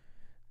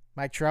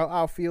 Mike Trout,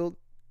 outfield.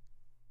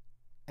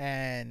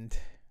 And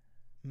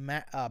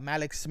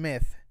Malik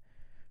Smith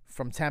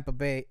from Tampa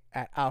Bay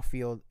at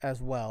outfield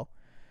as well.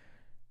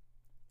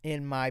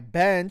 In my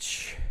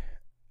bench,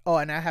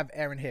 and I have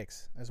Aaron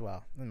Hicks as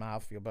well in my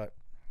outfield, but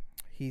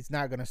he's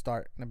not going to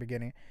start in the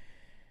beginning.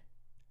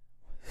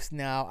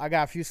 Now, I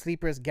got a few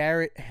sleepers.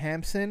 Garrett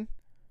Hampson,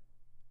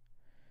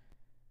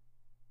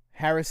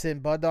 Harrison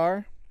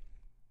Badar,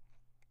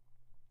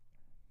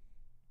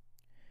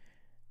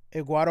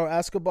 Eduardo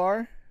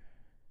Escobar,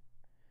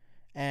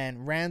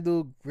 and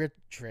Randall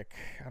Grichuk.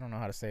 I don't know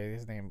how to say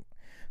his name.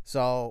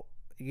 So,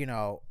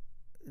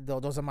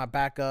 those are my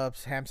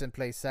backups. Hampson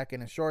plays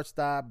second and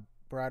shortstop.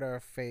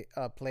 Brother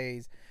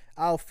plays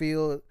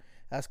outfield.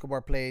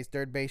 Escobar plays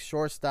third base,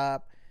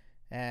 shortstop.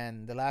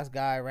 And the last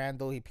guy,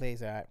 Randall, he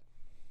plays at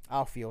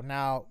outfield.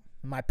 Now,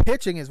 my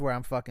pitching is where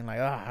I'm fucking like,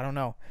 I don't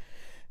know.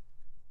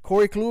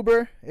 Corey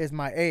Kluber is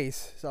my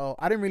ace. So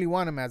I didn't really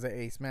want him as an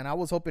ace, man. I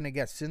was hoping to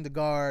get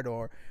Syndergaard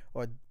or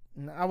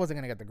I wasn't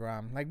going to get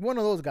DeGrom. Like one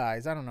of those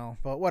guys. I don't know.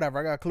 But whatever.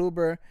 I got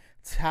Kluber,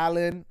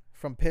 Talon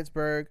from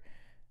Pittsburgh.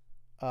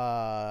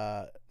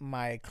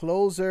 My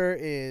closer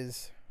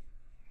is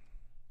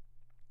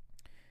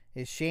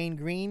Shane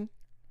Green.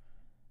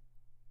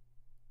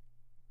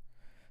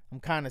 I'm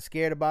kind of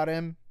scared about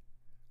him.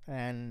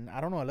 And I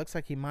don't know. It looks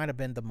like he might have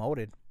been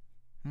demoted.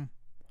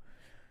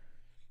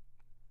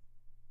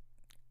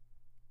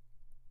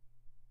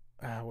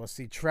 We'll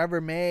see. Trevor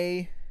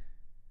May.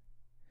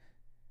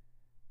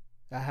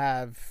 I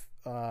have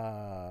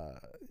a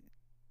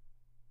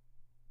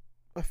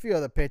few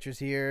other pitchers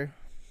here.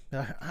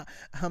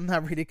 I'm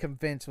not really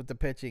convinced with the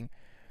pitching.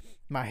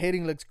 My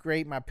hitting looks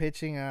great. My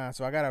pitching,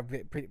 so I got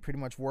to pretty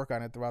much work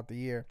on it throughout the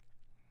year.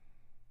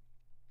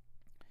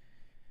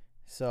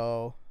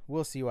 So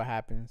we'll see what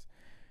happens.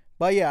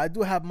 But yeah, I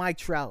do have Mike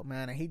Trout,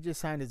 man, and he just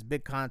signed his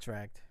big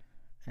contract.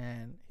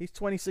 And he's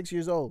 26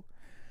 years old.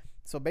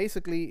 So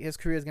basically, his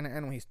career is going to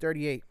end when he's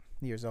 38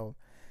 years old.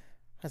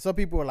 And some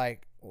people are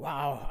like,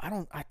 wow,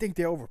 I think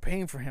they're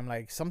overpaying for him.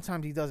 Like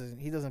sometimes he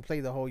doesn't play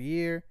the whole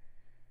year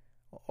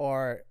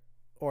or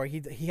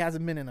he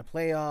hasn't been in the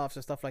playoffs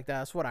or stuff like that.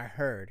 That's what I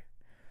heard.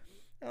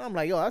 And I'm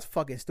like, that's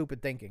fucking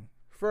stupid thinking.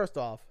 First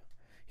off,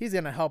 he's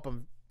going to help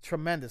him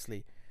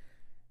tremendously.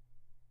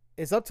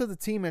 It's up to the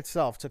team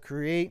itself to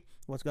create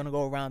what's going to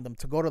go around them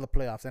to go to the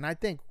playoffs. And I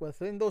think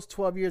within those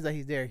 12 years that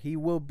he's there, he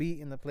will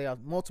be in the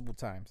playoffs multiple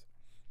times,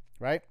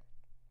 right?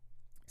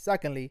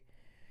 Secondly,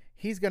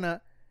 he's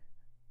gonna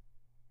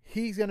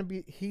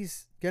be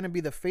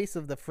the face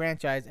of the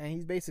franchise, and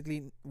he's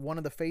basically one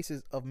of the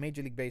faces of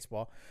Major League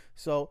Baseball.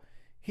 So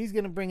he's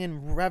gonna bring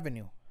in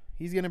revenue.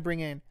 He's gonna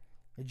bring in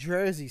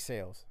jersey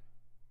sales.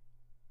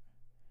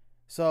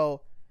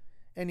 So,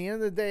 in the end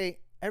of the day,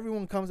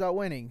 everyone comes out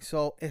winning.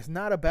 So it's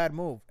not a bad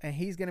move, and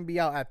he's gonna be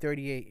out at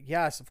 38.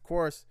 Yes, of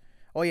course.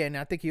 Oh yeah, and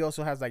I think he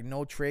also has like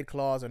no trade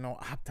clause or no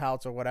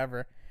opt-outs or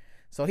whatever.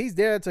 So he's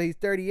there until he's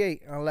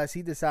 38, unless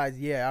he decides,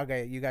 yeah,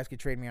 okay, you guys can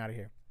trade me out of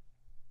here.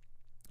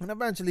 And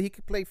eventually he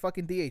could play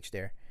fucking DH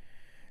there.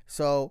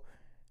 So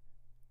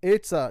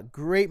it's a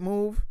great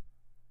move.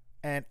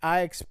 And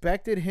I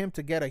expected him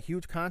to get a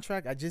huge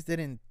contract. I just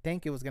didn't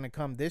think it was going to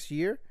come this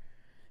year.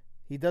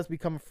 He does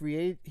become a free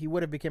agent. He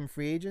would have become a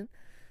free agent.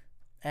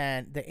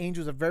 And the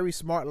Angels are very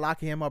smart,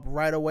 locking him up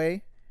right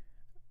away,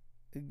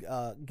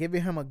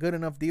 giving him a good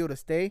enough deal to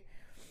stay.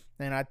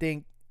 And I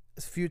think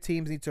a few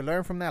teams need to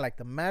learn from that, like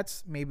the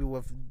Mets, maybe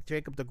with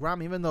Jacob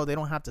deGrom, even though they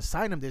don't have to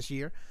sign him this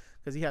year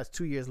because he has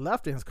 2 years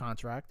left in his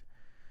contract.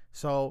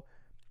 So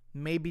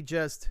maybe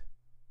just,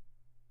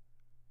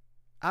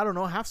 I don't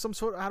know, have some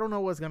sort of, I don't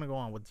know what's going to go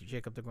on with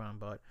Jacob deGrom,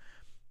 but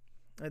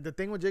the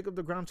thing with Jacob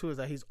deGrom too is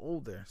that he's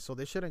older, so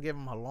they shouldn't give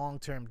him a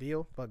long-term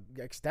deal, but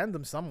extend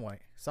him some way.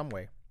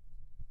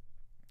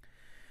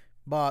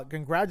 But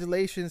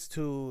congratulations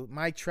to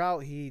Mike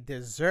Trout. He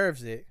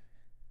deserves it.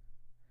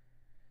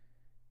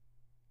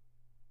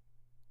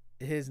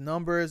 His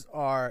numbers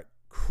are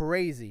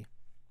crazy.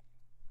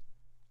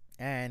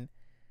 And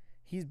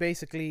he's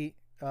basically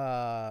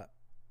the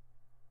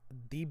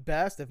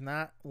best, if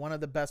not one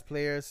of the best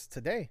players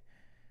today.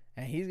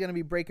 And he's going to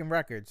be breaking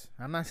records.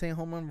 I'm not saying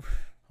home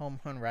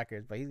run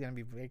records, but he's going to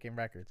be breaking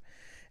records.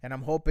 And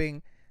I'm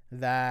hoping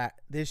that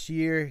this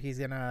year he's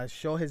going to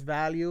show his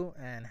value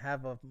and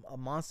have a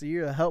monster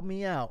year to help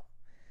me out.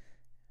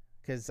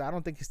 Because I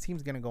don't think his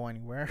team's going to go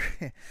anywhere.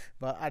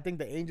 But I think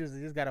the Angels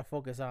just got to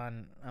focus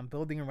on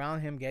building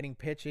around him, getting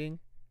pitching,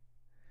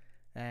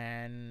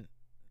 and,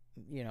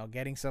 you know,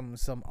 getting some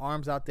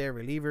arms out there,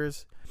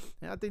 relievers.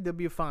 And I think they'll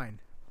be fine.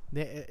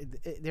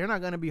 They're not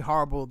going to be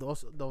horrible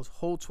those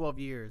whole 12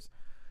 years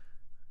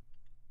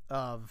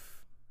of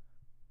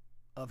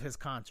his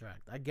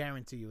contract. I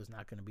guarantee you it's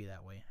not going to be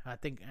that way. I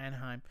think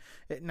Anaheim.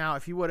 Now,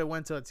 if he would have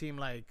went to a team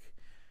like,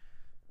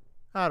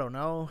 I don't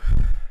know,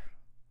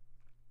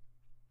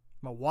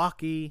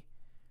 Milwaukee,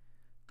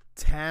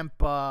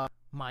 Tampa,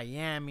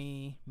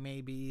 Miami,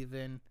 maybe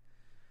even,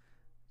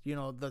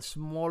 the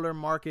smaller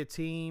market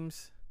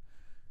teams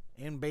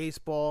in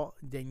baseball,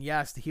 then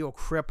yes, he'll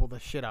cripple the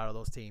shit out of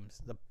those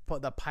teams.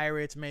 The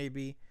Pirates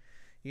maybe,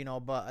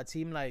 but a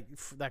team like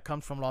that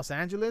comes from Los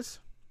Angeles,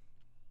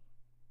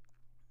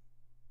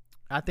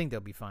 I think they'll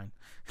be fine.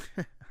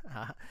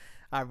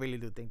 I really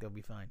do think they'll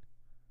be fine.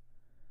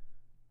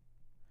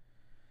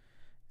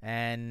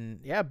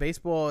 And yeah,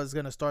 baseball is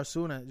gonna start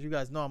soon. As you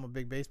guys know, I'm a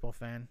big baseball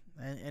fan.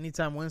 And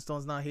anytime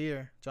Winstone's not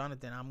here,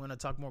 Jonathan, I'm gonna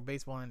talk more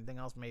baseball than anything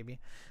else, maybe.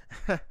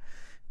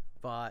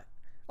 But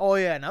oh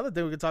yeah, another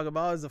thing we could talk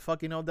about is the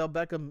fucking Odell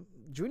Beckham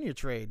Jr.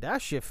 trade.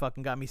 That shit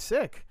fucking got me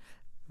sick,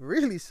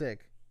 really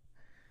sick.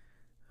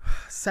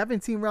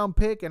 17-round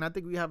pick, and I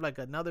think we have like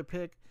another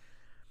pick.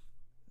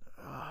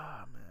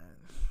 Oh man,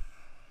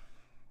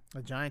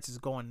 the Giants is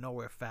going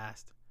nowhere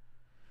fast.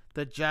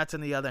 The Jets, on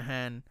the other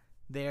hand,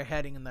 they're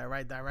heading in the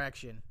right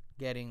direction,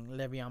 getting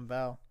Le'Veon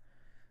Bell,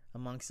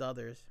 amongst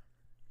others.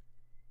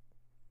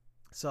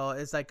 So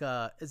it's like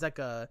a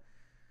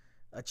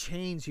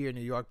change here in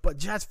New York. But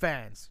Jets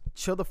fans,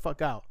 chill the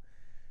fuck out.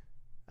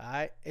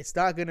 Alright? It's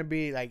not gonna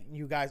be like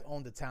you guys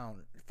own the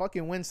town.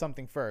 Fucking win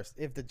something first.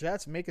 If the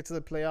Jets make it to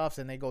the playoffs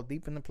and they go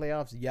deep in the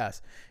playoffs,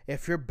 yes.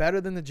 If you're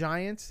better than the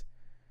Giants,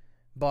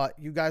 but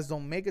you guys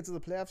don't make it to the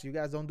playoffs, you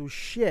guys don't do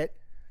shit.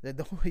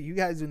 You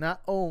guys do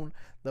not own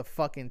the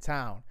fucking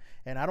town.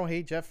 And I don't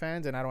hate Jet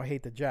fans and I don't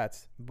hate the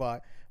Jets.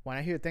 But when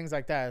I hear things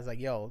like that, it's like,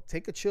 yo,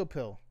 take a chill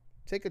pill.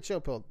 Take a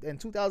chill pill. In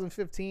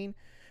 2015,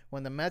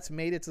 when the Mets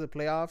made it to the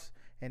playoffs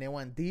and they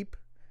went deep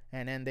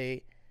and then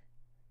they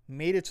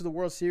made it to the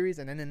World Series,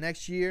 and then the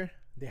next year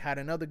they had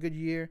another good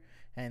year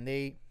and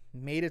they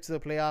made it to the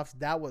playoffs,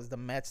 that was the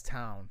Mets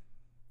town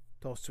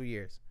those 2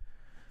 years.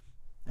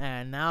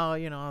 And now,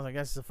 I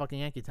guess it's a fucking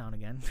Yankee town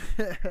again.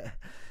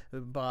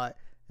 But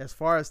as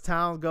far as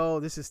towns go,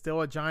 this is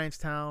still a Giants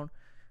town.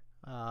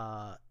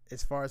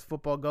 As far as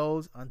football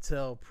goes,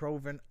 until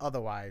proven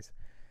otherwise.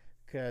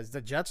 Because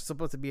the Jets were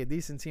supposed to be a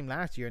decent team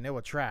last year, and they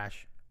were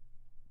trash.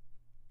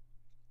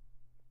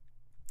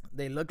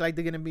 They look like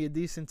they're going to be a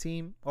decent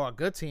team, or a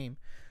good team,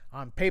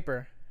 on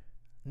paper,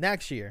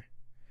 next year.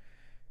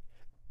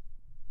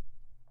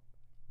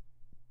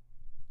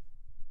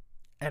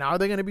 And are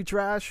they going to be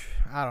trash?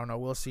 I don't know.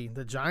 We'll see.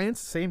 The Giants,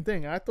 same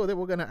thing. I thought they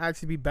were going to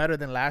actually be better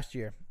than last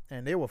year,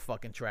 and they were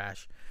fucking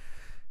trash.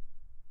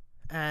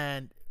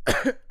 And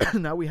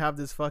now we have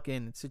this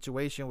fucking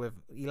situation with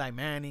Eli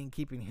Manning,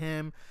 keeping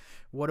him.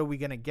 What are we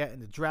going to get in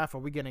the draft? Are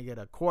we going to get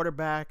a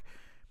quarterback?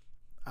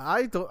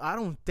 I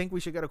don't think we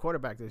should get a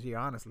quarterback this year,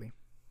 honestly.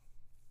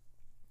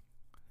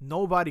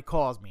 Nobody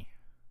calls me.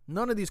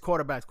 None of these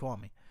quarterbacks call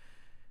me.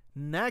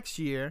 Next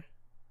year,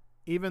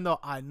 even though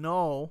I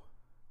know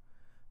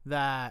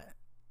that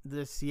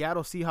the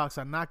Seattle Seahawks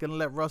are not going to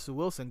let Russell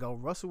Wilson go,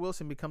 Russell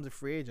Wilson becomes a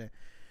free agent.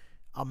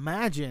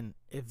 Imagine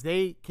if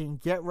they can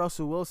get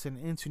Russell Wilson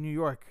into New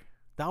York.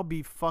 That would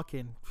be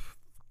fucking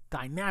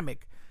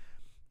dynamic.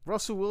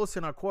 Russell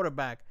Wilson, our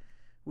quarterback.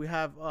 We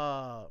have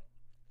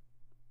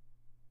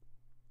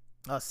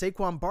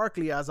Saquon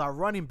Barkley as our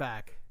running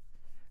back.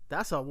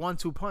 That's a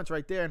 1-2 punch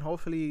right there, and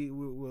hopefully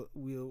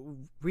we'll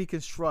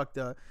reconstruct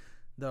the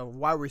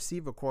wide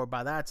receiver core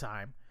by that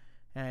time,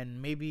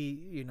 and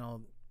maybe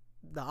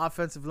the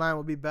offensive line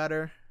will be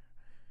better,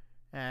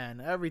 and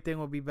everything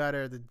will be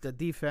better. The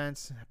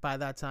defense by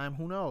that time,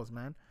 who knows,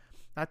 man?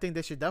 I think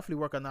they should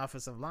definitely work on the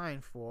offensive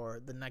line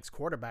for the next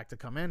quarterback to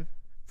come in,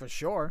 for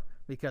sure,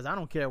 because I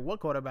don't care what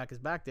quarterback is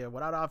back there.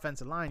 Without an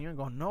offensive line, you ain't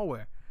going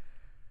nowhere.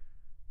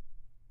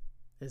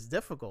 It's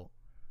difficult.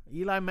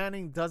 Eli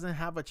Manning doesn't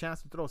have a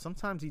chance to throw.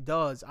 Sometimes he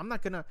does. I'm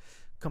not going to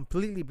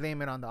completely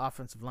blame it on the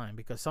offensive line,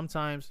 because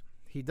sometimes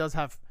he does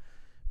have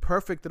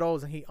perfect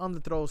throws and he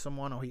underthrows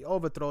someone or he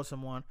overthrows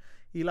someone.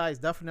 Eli is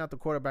definitely not the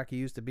quarterback he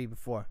used to be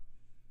before.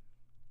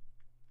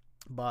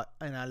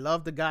 And I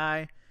love the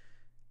guy.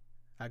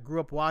 I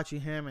grew up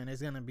watching him, and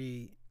it's going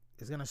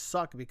to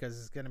suck because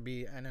it's going to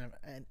be an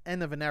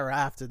end of an era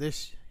after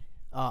this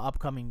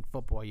upcoming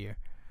football year.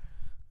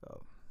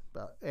 So,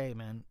 but hey,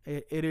 man,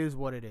 it is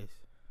what it is.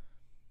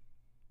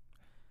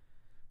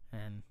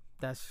 And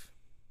that's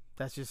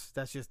just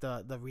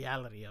the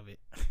reality of it.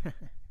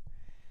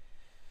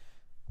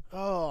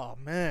 Oh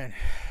man.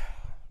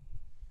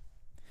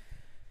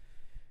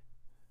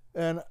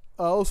 And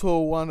I also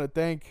want to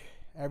thank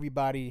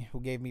everybody who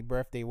gave me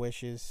birthday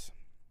wishes.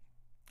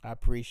 I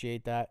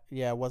appreciate that.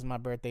 Yeah, it was my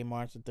birthday,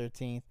 March the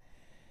 13th.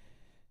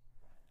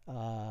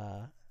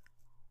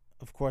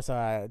 Of course,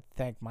 I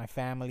thank my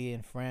family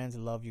and friends. I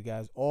love you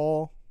guys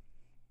all.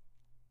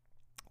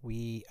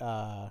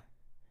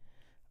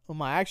 On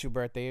my actual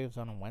birthday, it was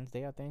on a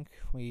Wednesday, I think.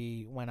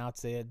 We went out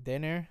to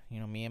dinner,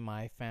 me and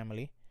my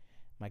family,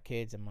 my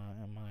kids and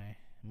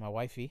my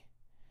wifey.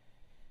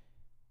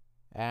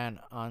 And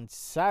on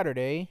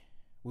Saturday,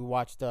 we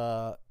watched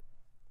the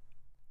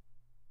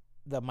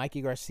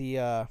Mikey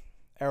Garcia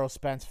Errol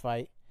Spence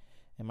fight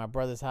in my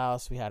brother's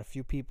house. We had a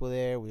few people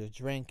there. We were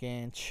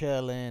drinking,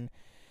 chilling.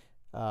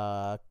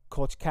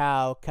 Coach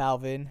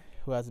Calvin,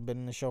 who hasn't been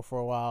in the show for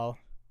a while,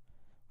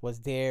 was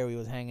there. We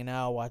was hanging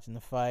out, watching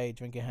the fight,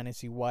 drinking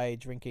Hennessy White,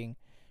 drinking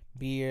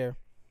beer.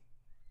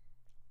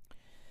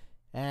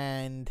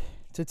 And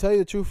to tell you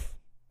the truth,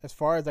 as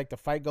far as like the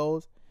fight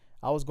goes,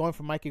 I was going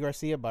for Mikey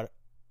Garcia, but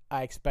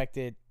I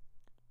expected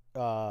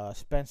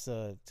Spence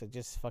to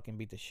just fucking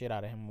beat the shit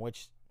out of him,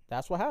 which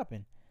that's what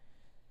happened.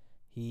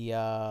 He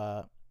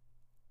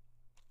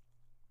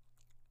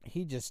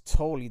just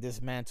totally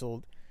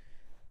dismantled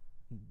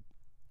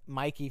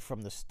Mikey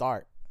from the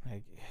start.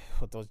 Like,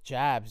 with those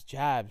jabs,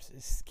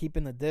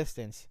 keeping the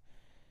distance.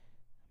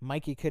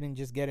 Mikey couldn't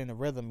just get in the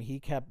rhythm. He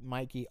kept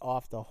Mikey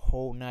off the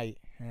whole night.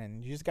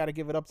 And you just got to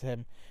give it up to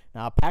him.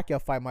 Now, a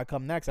Pacquiao fight might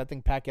come next. I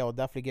think Pacquiao will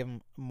definitely give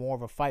him more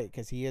of a fight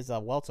because he is a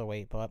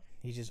welterweight, but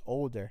he's just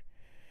older.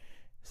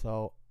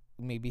 So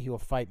maybe he will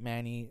fight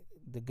Manny,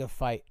 the good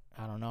fight.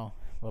 I don't know.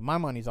 But my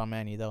money's on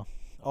Manny, though.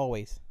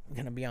 Always. I'm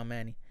going to be on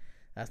Manny.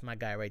 That's my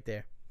guy right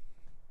there.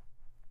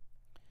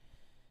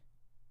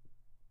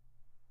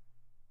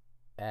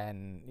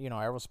 And, you know,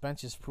 Errol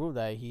Spence just proved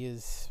that he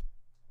is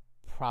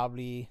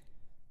probably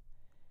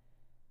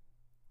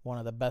one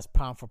of the best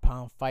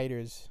pound-for-pound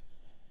fighters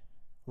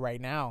right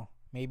now.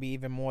 Maybe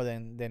even more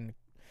than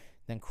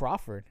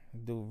Crawford.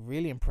 Dude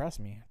really impressed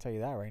me. I'll tell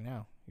you that right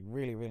now. He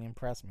really, really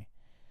impressed me.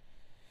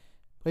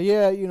 But,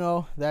 yeah, you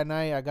know, that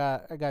night I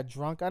got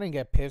drunk. I didn't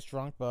get pissed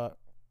drunk, but,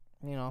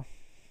 you know,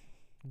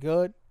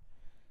 good.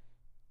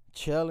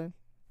 Chilling.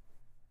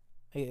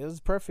 It was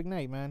a perfect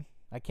night, man.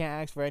 I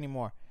can't ask for any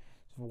more.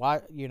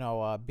 Why, you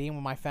know, being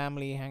with my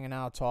family, hanging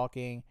out,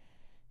 talking,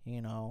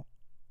 you know,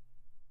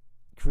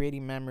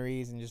 creating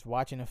memories and just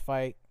watching a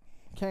fight.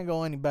 Can't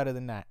go any better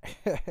than that.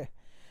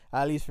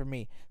 At least for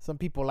me. Some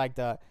people like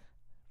to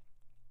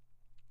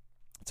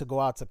go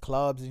out to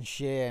clubs and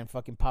shit and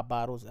fucking pop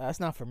bottles. That's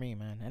not for me,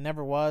 man. It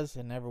never was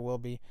and never will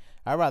be.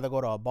 I'd rather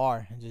go to a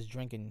bar and just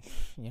drink and,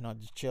 you know,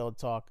 just chill,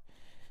 talk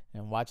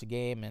and watch a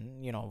game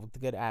and, you know, with the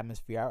good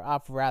atmosphere.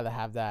 I'd rather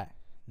have that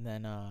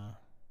than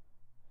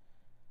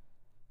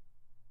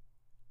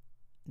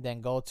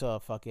go to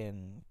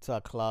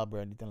a club or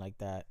anything like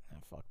that.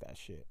 And fuck that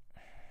shit.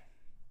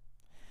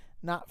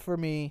 Not for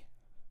me.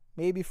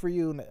 Maybe for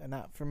you,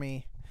 not for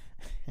me.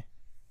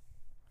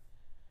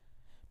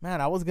 Man,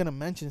 I was gonna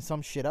mention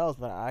some shit else,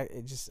 but I'm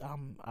just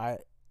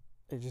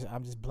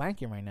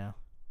blanking right now.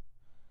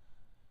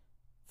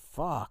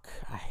 Fuck,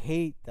 I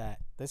hate that.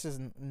 This is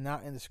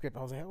not in the script.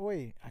 I was like, oh,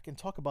 wait, I can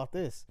talk about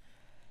this.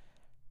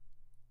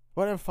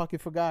 But I fucking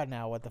forgot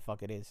now what the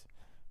fuck it is.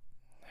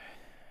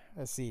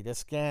 Let's see. Let's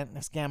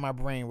scan my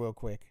brain real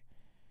quick.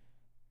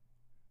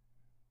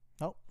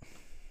 Nope.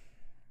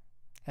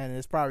 And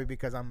it's probably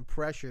because I'm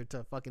pressured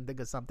to fucking think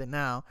of something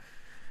now,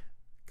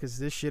 because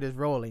this shit is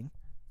rolling.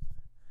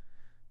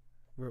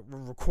 We're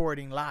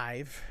recording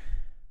live,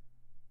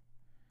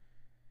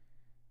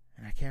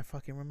 and I can't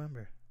fucking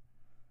remember.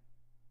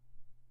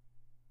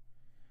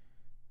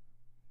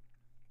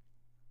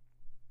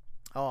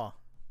 Oh,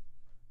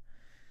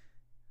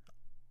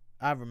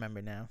 I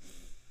remember now.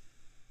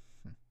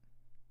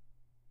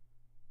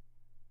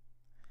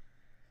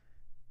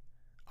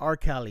 R.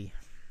 Kelly.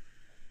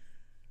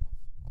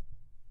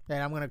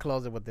 And I'm going to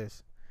close it with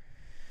this.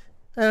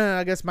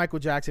 I guess Michael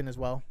Jackson as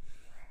well.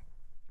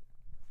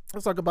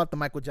 Let's talk about the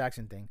Michael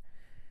Jackson thing.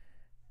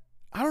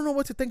 I don't know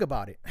what to think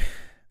about it.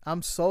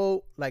 I'm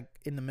so, like,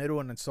 in the middle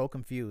and I'm so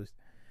confused.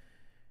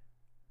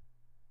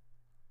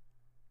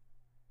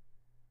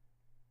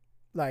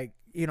 Like,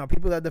 you know,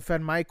 people that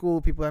defend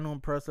Michael, people that know him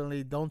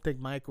personally, don't think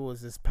Michael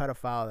is this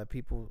pedophile that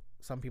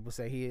some people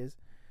say he is.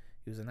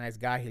 He was a nice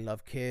guy. He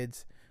loved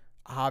kids.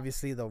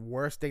 Obviously, the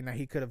worst thing that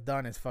he could have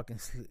done is fucking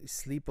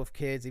sleep with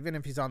kids. Even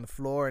if he's on the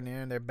floor and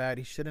they're in their bed,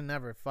 he should have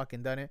never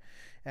fucking done it.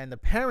 And the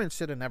parents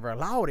should have never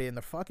allowed it in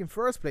the fucking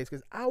first place,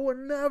 because I would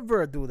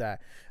never do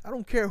that. I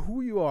don't care who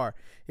you are.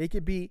 It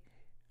could be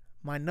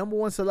my number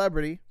one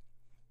celebrity,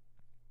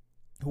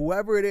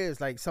 whoever it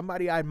is, like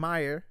somebody I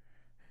admire.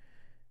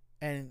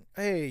 And,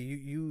 hey,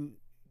 you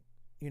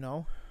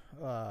know,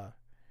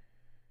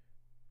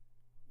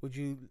 would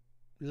you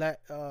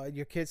let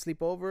your kid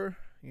sleep over?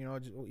 You know,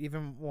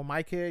 even with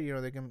my kid, you know,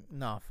 they can...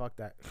 No, fuck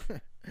that.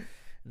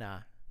 Nah.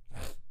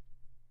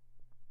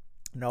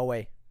 No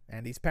way.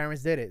 And these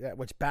parents did it,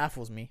 which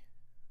baffles me.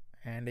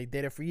 And they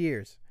did it for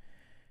years.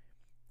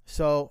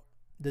 So,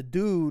 the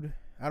dude...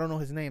 I don't know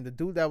his name. The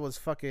dude that was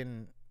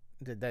fucking...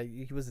 that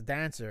he was a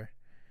dancer.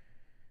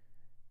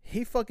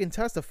 He fucking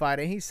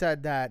testified, and he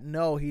said that,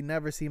 no, he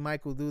never seen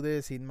Michael do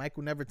this.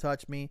 Michael never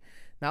touched me.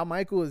 Now,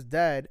 Michael is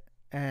dead,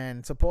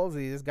 and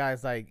supposedly this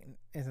guy's, like,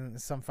 in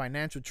some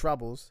financial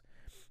troubles.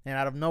 And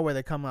out of nowhere,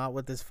 they come out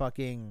with this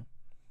fucking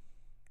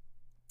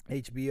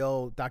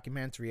HBO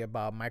documentary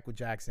about Michael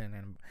Jackson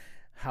and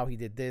how he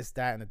did this,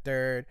 that, and the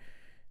third.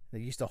 They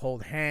used to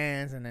hold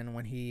hands, and then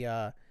when he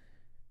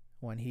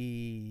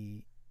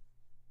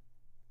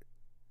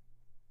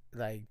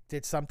like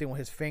did something with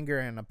his finger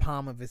in the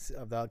palm of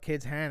the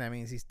kid's hand, that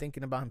means he's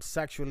thinking about him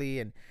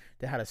sexually, and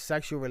they had a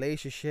sexual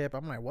relationship.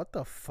 I'm like, what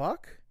the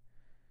fuck?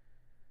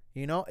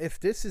 You know, if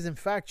this is in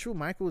fact true,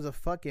 Michael was a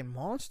fucking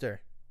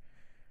monster.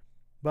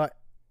 But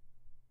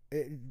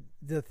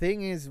the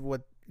thing is,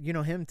 what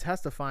him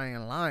testifying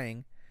and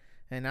lying,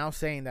 and now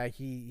saying that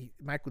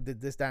Michael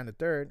did this, that, and the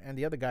third, and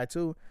the other guy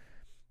too.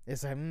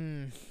 It's like,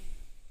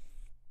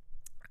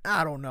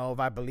 I don't know if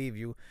I believe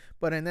you.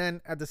 But and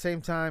then at the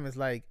same time, it's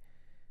like,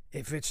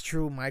 if it's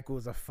true, Michael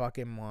is a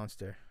fucking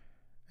monster,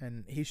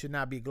 and he should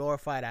not be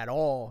glorified at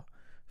all.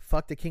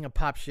 Fuck the king of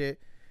pop shit.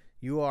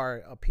 You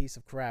are a piece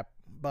of crap.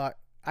 But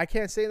I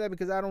can't say that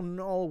because I don't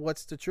know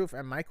what's the truth,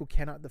 and Michael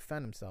cannot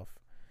defend himself.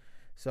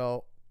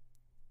 So,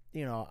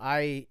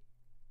 I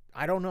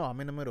don't know. I'm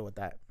in the middle with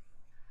that.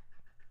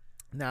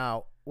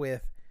 Now,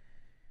 with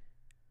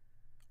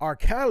R.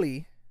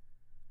 Kelly,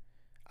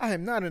 I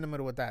am not in the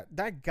middle with that.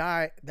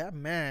 That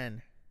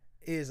man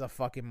is a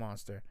fucking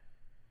monster.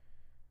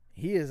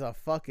 He is a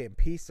fucking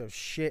piece of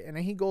shit. And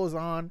then he goes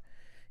on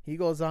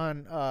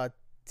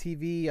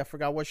TV, I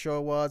forgot what show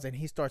it was, and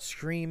he starts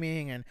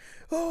screaming and,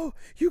 oh,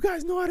 you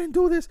guys know I didn't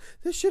do this.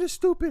 This shit is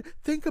stupid.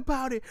 Think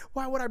about it.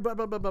 Why would I blah,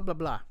 blah, blah, blah, blah,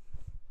 blah.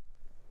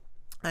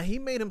 And he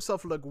made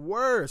himself look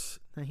worse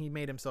than he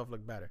made himself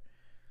look better.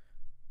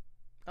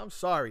 I'm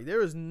sorry.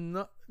 There is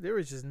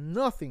just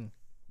nothing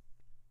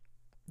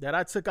that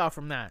I took out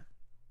from that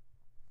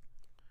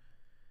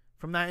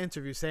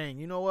interview, saying,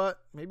 you know what?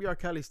 Maybe R.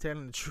 Kelly's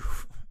telling the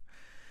truth.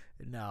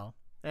 No.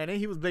 And then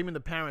he was blaming the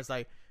parents,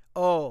 like,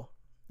 oh,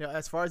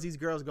 as far as these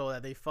girls go,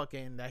 that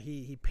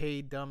he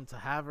paid them to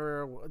have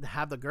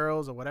the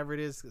girls or whatever it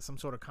is, some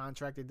sort of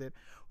contract they did.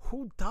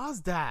 Who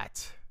does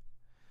that?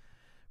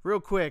 Real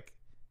quick,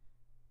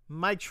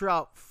 Mike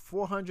Trout,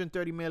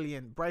 $430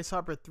 million. Bryce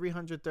Harper,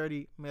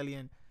 $330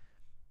 million.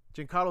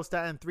 Giancarlo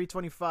Stanton,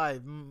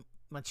 $325.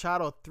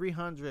 Machado,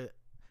 $300.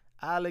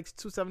 Alex,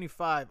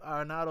 $275.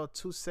 Arenado,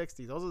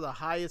 $260. Those are the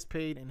highest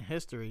paid in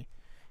history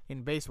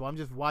in baseball. I'm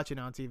just watching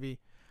on TV.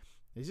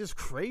 It's just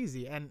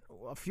crazy. And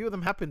a few of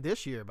them happened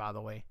this year, by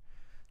the way.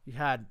 You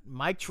had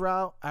Mike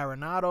Trout,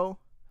 Arenado,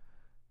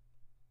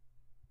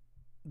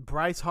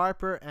 Bryce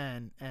Harper,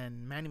 and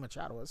Manny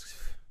Machado.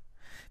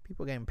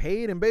 People getting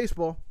paid in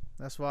baseball.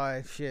 That's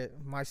why,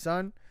 my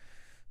son,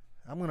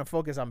 I'm going to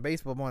focus on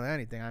baseball more than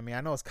anything. I mean,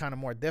 I know it's kind of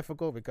more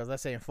difficult because,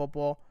 let's say in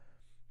football,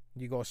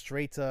 you go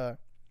straight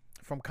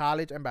from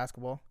college and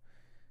basketball,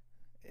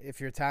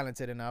 if you're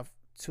talented enough,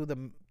 to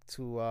the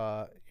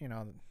NFL,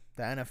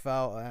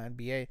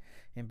 NBA.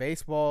 In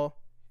baseball,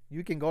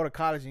 you can go to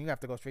college and you have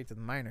to go straight to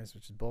the minors,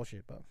 which is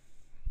bullshit, but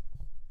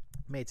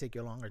it may take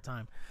you a longer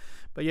time.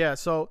 But yeah,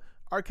 so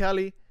R.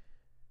 Kelly,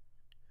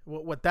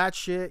 with that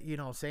shit,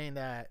 saying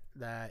that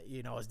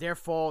it's their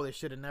fault, they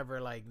should have never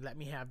let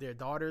me have their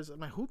daughters. I'm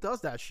like, who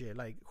does that shit?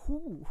 Like,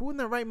 who in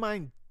their right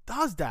mind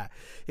does that?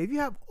 If you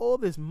have all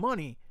this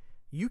money,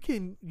 you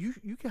can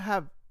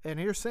have, and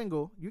you're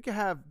single, you can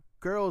have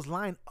girls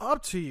line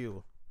up to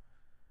you.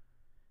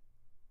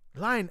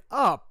 Line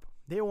up.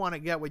 They want to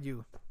get with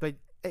you. But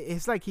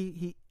it's like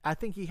I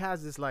think he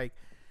has this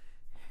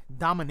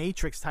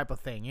dominatrix type of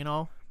thing,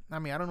 I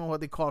mean, I don't know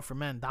what they call it for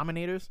men.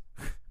 Dominators?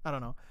 I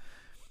don't know.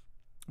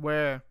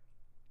 Where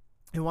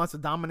he wants to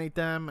dominate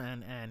them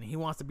and he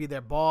wants to be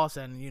their boss,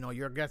 and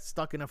you're get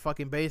stuck in a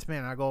fucking basement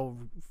and I go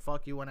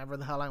fuck you whenever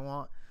the hell I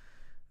want.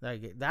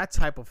 Like that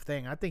type of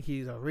thing. I think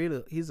he's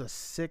a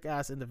sick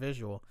ass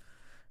individual.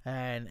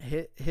 And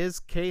his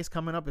case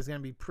coming up is gonna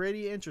be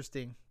pretty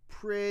interesting.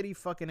 Pretty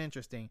fucking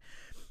interesting.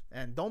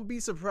 And don't be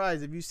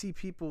surprised if you see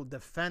people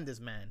defend this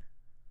man.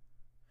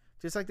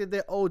 Just like they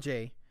did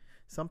OJ.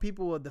 Some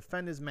people will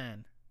defend this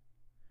man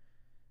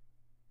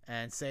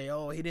and say,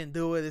 oh, he didn't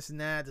do it, this and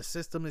that. The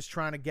system is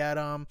trying to get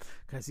him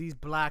because he's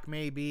black,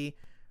 maybe.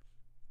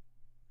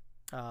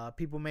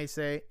 People may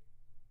say,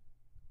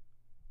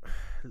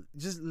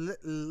 just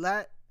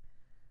let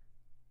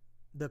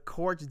the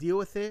courts deal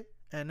with it.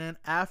 And then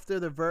after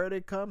the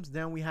verdict comes,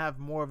 then we have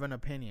more of an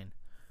opinion.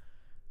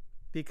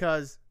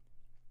 Because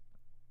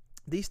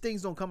these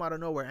things don't come out of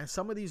nowhere. And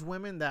some of these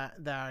women that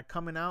are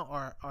coming out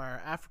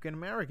are African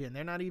American.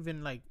 They're not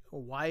even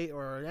white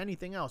or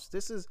anything else.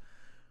 This is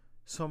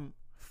some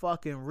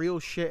fucking real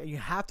shit, and you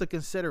have to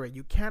consider it.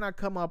 You cannot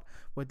come up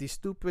with these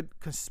stupid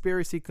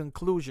conspiracy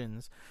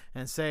conclusions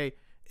and say,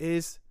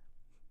 is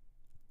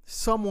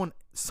someone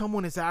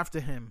is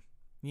after him,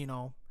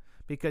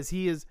 because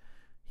he is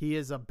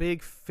a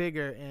big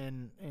figure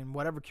in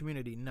whatever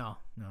community. No.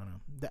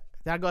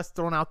 That gets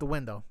thrown out the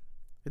window.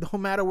 It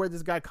don't matter where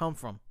this guy come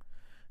from.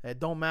 It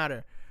don't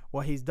matter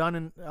what he's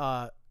done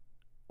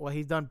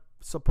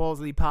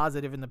supposedly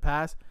positive in the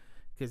past,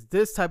 because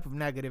this type of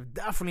negative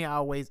definitely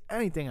outweighs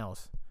anything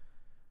else.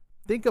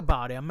 Think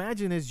about it.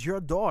 Imagine it's your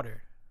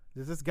daughter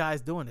that this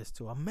guy's doing this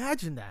to.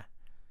 Imagine that.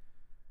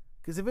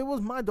 Because if it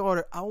was my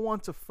daughter, I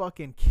want to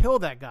fucking kill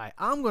that guy.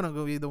 I'm going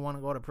to be the one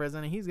to go to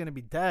prison, and he's going to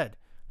be dead.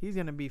 He's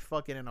going to be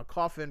fucking in a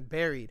coffin,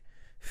 buried,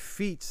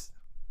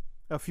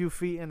 a few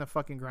feet in the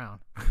fucking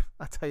ground.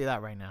 I'll tell you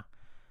that right now.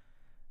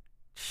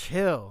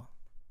 Chill.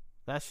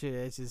 That shit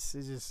it's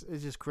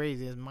just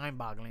crazy. It's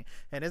mind-boggling.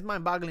 And it's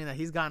mind-boggling that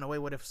he's gotten away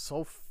with it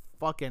so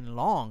fucking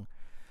long.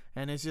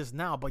 And it's just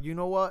now. But you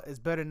know what? It's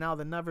better now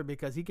than never,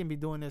 because he can be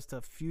doing this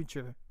to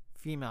future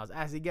females.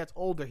 As he gets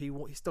older, he's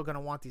still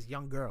gonna want these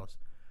young girls.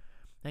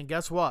 And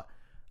guess what?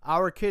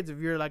 Our kids, if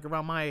you're like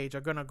around my age,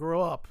 are gonna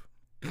grow up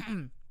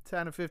 10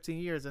 or 15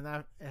 years, and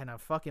a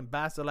fucking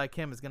bastard like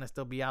him is gonna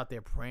still be out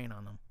there preying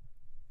on them.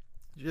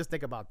 Just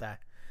think about that.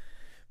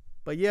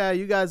 But yeah,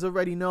 you guys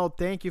already know.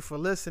 Thank you for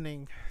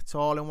listening to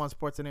All in One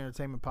Sports and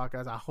Entertainment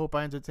Podcast. I hope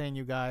I entertain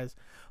you guys.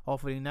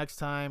 Hopefully next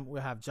time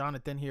we'll have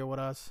Jonathan here with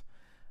us.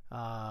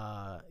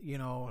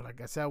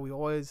 Like I said, we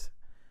always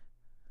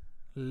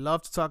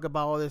love to talk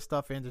about all this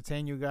stuff,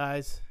 entertain you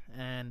guys.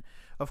 And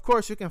of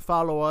course, you can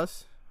follow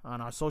us on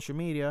our social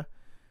media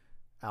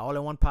at All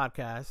in One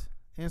Podcast,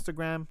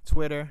 Instagram,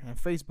 Twitter, and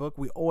Facebook.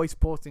 We always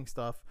posting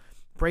stuff,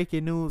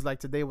 breaking news like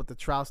today with the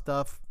Trout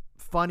stuff,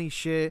 funny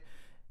shit,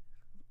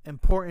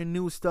 important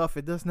news stuff.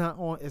 It's not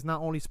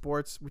only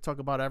sports. We talk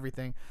about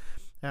everything.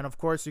 And of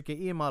course, you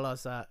can email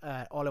us at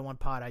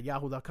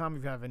allinonepod@yahoo.com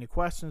if you have any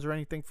questions or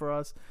anything for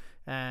us.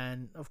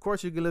 And of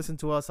course, you can listen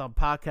to us on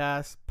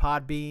podcasts,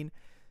 Podbean,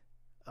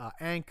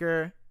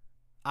 Anchor,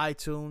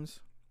 iTunes,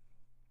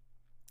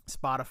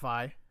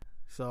 Spotify.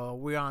 So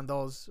we're on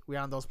those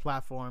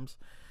platforms.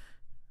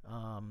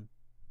 And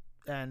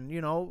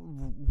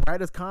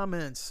write us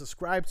comments,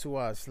 subscribe to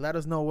us, let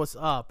us know what's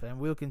up, and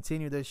we'll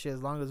continue this shit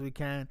as long as we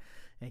can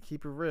and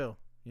keep it real.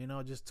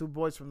 Just two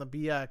boys from the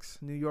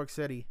BX, New York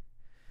City,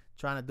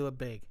 trying to do it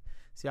big.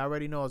 See, I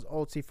already know it's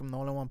OT from the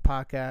All in One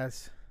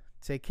Podcast.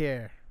 Take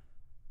care.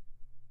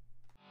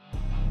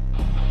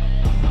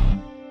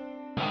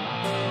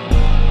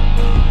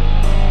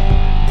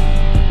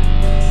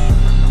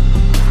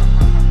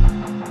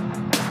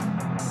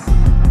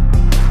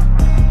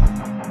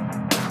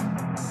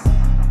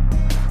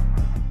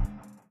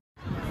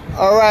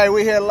 All right,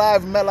 we're here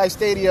live in MetLife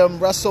Stadium,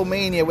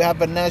 WrestleMania. We have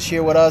Banesh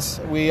here with us.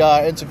 We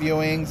are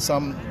interviewing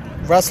some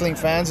wrestling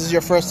fans. This is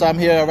your first time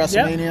here at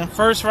WrestleMania? Yeah,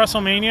 first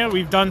WrestleMania.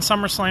 We've done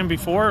SummerSlam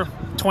before,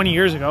 20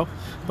 years ago,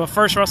 but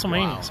first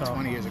WrestleMania. Wow, so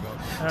 20 years ago.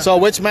 Yeah. So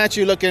which match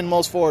are you looking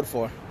most forward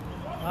for?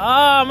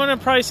 I'm going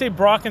to probably say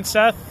Brock and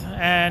Seth,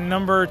 and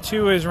number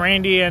 2 is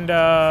Randy and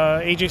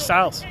AJ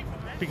Styles,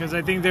 because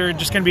I think they're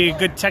just going to be a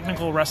good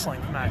technical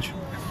wrestling match.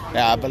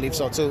 Yeah, I believe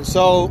so, too.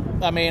 So,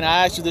 I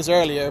asked you this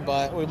earlier,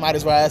 but we might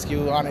as well ask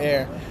you on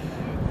air.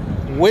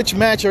 Which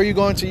match are you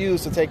going to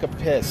use to take a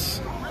piss?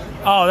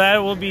 Oh, that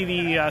will be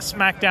the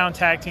SmackDown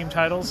Tag Team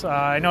titles.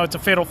 I know it's a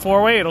fatal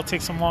 4-way. It'll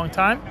take some long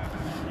time.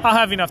 I'll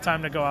have enough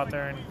time to go out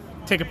there and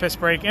take a piss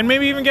break and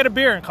maybe even get a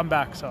beer and come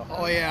back. So.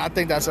 Oh, yeah, I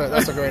think that's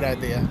a great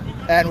idea.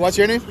 And what's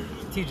your name?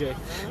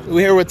 TJ.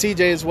 We're here with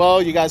TJ as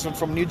well. You guys are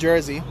from New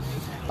Jersey.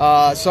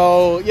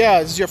 So,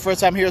 yeah, this is your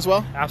first time here as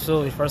well?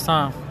 Absolutely, first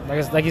time.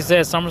 Like you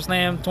said,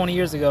 SummerSlam 20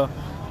 years ago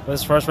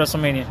was first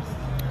WrestleMania.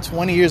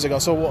 20 years ago.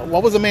 So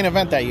what was the main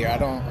event that year? I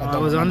don't It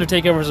was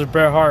Undertaker versus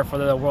Bret Hart for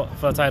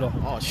the title.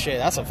 Oh, shit.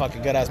 That's a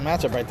fucking good-ass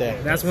matchup right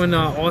there. That's when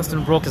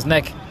Austin broke his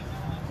neck.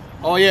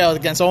 Oh, yeah,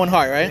 against Owen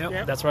Hart, right?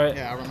 Yep. That's right.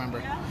 Yeah, I remember.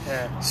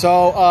 Yeah.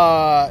 So,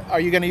 are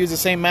you going to use the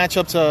same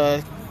matchup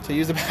to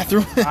use the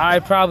bathroom? I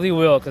probably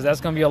will, because that's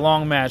going to be a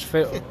long match.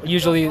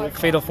 Usually,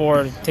 Fatal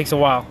 4 takes a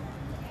while.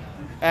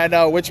 And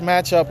which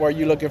matchup are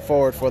you looking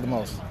forward for the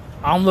most?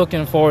 I'm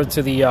looking forward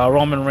to the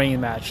Roman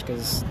Reigns match,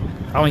 because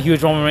I'm a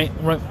huge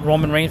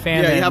Roman Reigns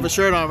fan. Yeah, you have a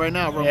shirt on right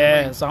now, Roman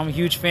Reigns. So I'm a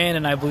huge fan,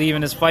 and I believe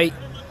in this fight,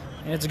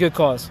 and it's a good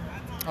cause.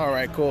 All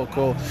right, cool.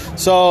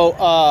 So,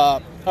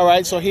 all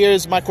right, so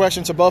here's my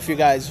question to both of you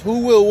guys.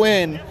 Who will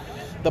win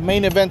the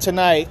main event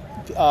tonight,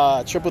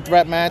 triple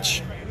threat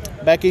match?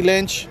 Becky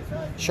Lynch,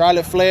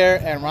 Charlotte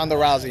Flair, and Ronda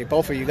Rousey.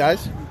 Both of you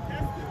guys?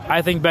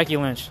 I think Becky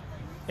Lynch.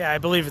 Yeah, I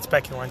believe it's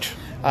Becky Lynch.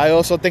 I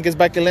also think it's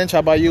Becky Lynch. How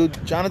about you,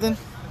 Jonathan?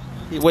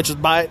 Which is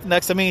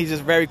next to me. He's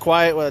just very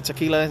quiet with a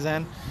tequila in his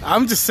hand.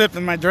 I'm just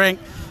sipping my drink.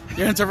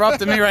 You're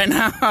interrupting me right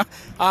now.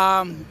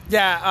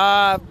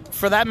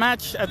 For that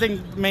match, I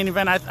think main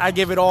event, I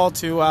give it all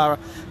to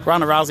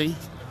Ronda Rousey.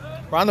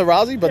 Ronda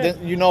Rousey? But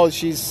then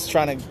she's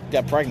trying to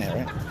get pregnant,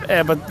 right?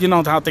 Yeah, but you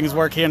know how things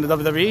work here in the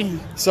WWE.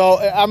 So,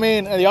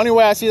 the only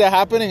way I see that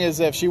happening is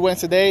if she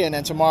wins today and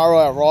then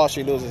tomorrow at Raw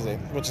she loses it,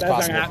 which is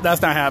possible.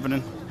 That's not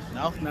happening.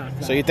 No?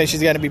 So you think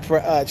she's going to be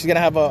she's going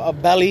to have a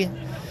belly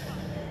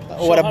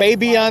with a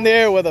baby on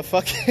there with a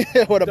fucking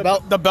with a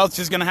belt? The belt's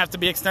just going to have to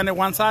be extended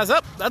one size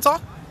up. That's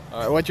all. All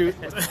right, what you...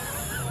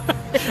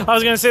 I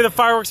was going to say the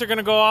fireworks are going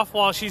to go off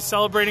while she's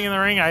celebrating in the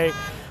ring.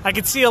 I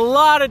could see a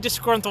lot of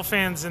disgruntled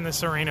fans in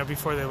this arena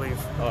before they leave.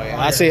 Oh yeah,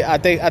 I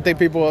think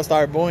people will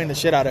start booing the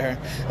shit out of her,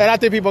 and I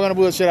think people are going to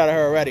boo the shit out of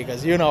her already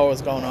because you know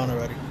what's going on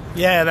already.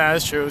 Yeah, that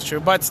is true. It's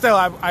true. But still,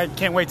 I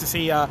can't wait to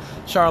see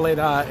Charlotte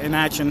in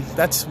action.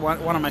 That's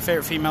one of my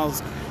favorite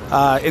females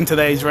in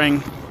today's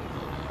ring.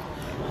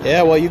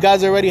 Yeah, well, you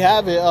guys already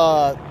have it.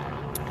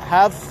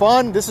 Have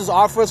fun. This is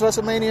our first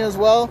WrestleMania as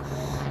well.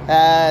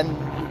 And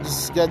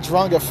just get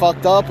drunk, get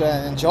fucked up,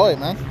 and enjoy it,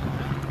 man.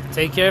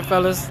 Take care,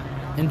 fellas.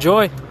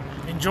 Enjoy.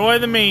 Enjoy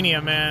the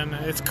mania, man.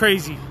 It's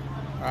crazy.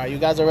 All right, you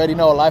guys already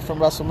know. Live from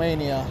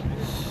WrestleMania.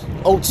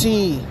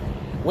 OT,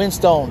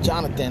 Winstone,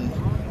 Jonathan.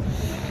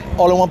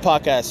 All in One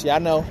Podcast. Yeah, I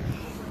know.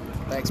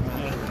 Thanks,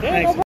 man.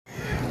 Thanks.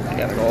 I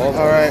gotta go over.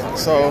 All right,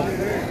 so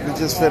We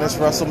just finished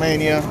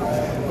WrestleMania.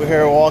 We're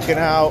here walking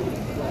out.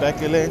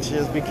 Becky Lynch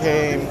just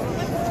became,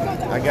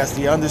 I guess,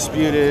 the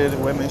undisputed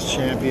women's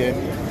champion.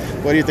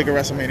 What do you think of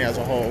WrestleMania as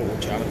a whole,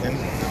 Jonathan?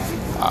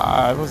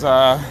 It was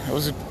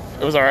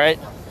all right.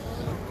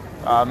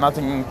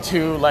 Nothing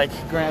too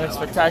grand and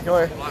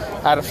spectacular.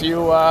 Had a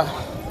few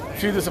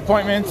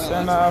disappointments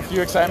and a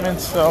few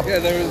excitements. So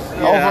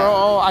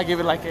overall, I give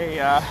it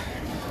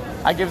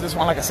I give this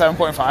one a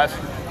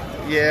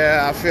 7.5.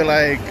 Yeah, I feel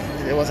like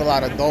there was a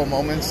lot of dull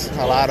moments,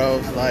 a lot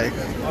of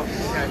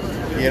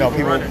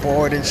people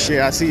bored and shit.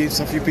 I see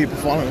some few people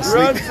falling asleep.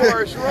 Run,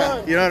 Forrest,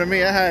 run! You know what I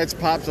mean? It had its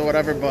pops or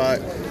whatever, but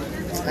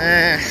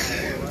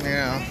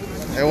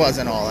it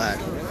wasn't all that.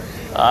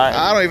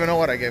 I don't even know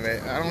what I give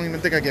it. I don't even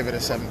think I give it a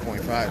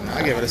 7.5.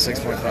 I give it a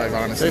 6.5,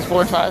 honestly.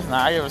 6.5?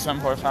 Nah, I give it a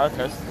 7.5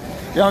 because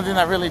the only thing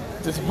that really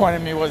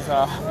disappointed me was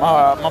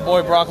my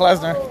boy Brock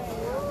Lesnar.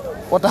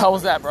 What the hell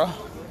was that, bro?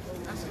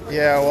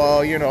 Yeah,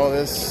 well,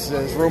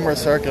 there's rumors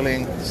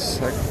circling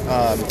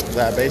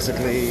that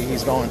basically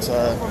he's going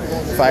to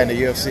fight in the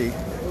UFC.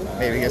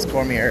 Maybe against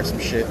Cormier or some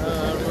shit. No,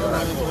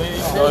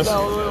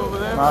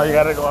 you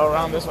gotta go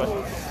around this way.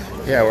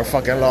 Yeah, we're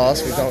fucking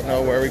lost. We don't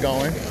know where we're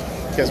going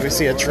because we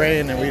see a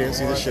train and we didn't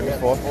see this shit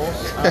before.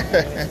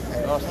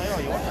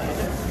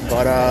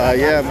 But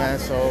yeah, man.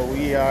 So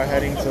we are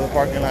heading to the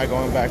parking lot,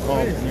 going back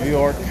home to New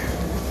York,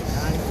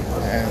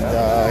 and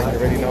you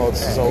already know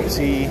it's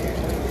OT,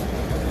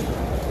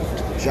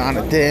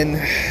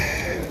 Jonathan,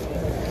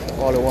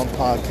 all in one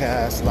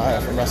podcast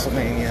live from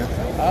WrestleMania.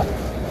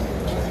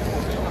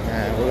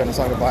 And we're gonna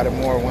talk about it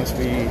more once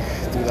we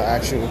do the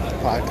actual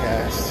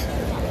podcast.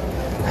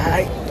 All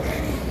right.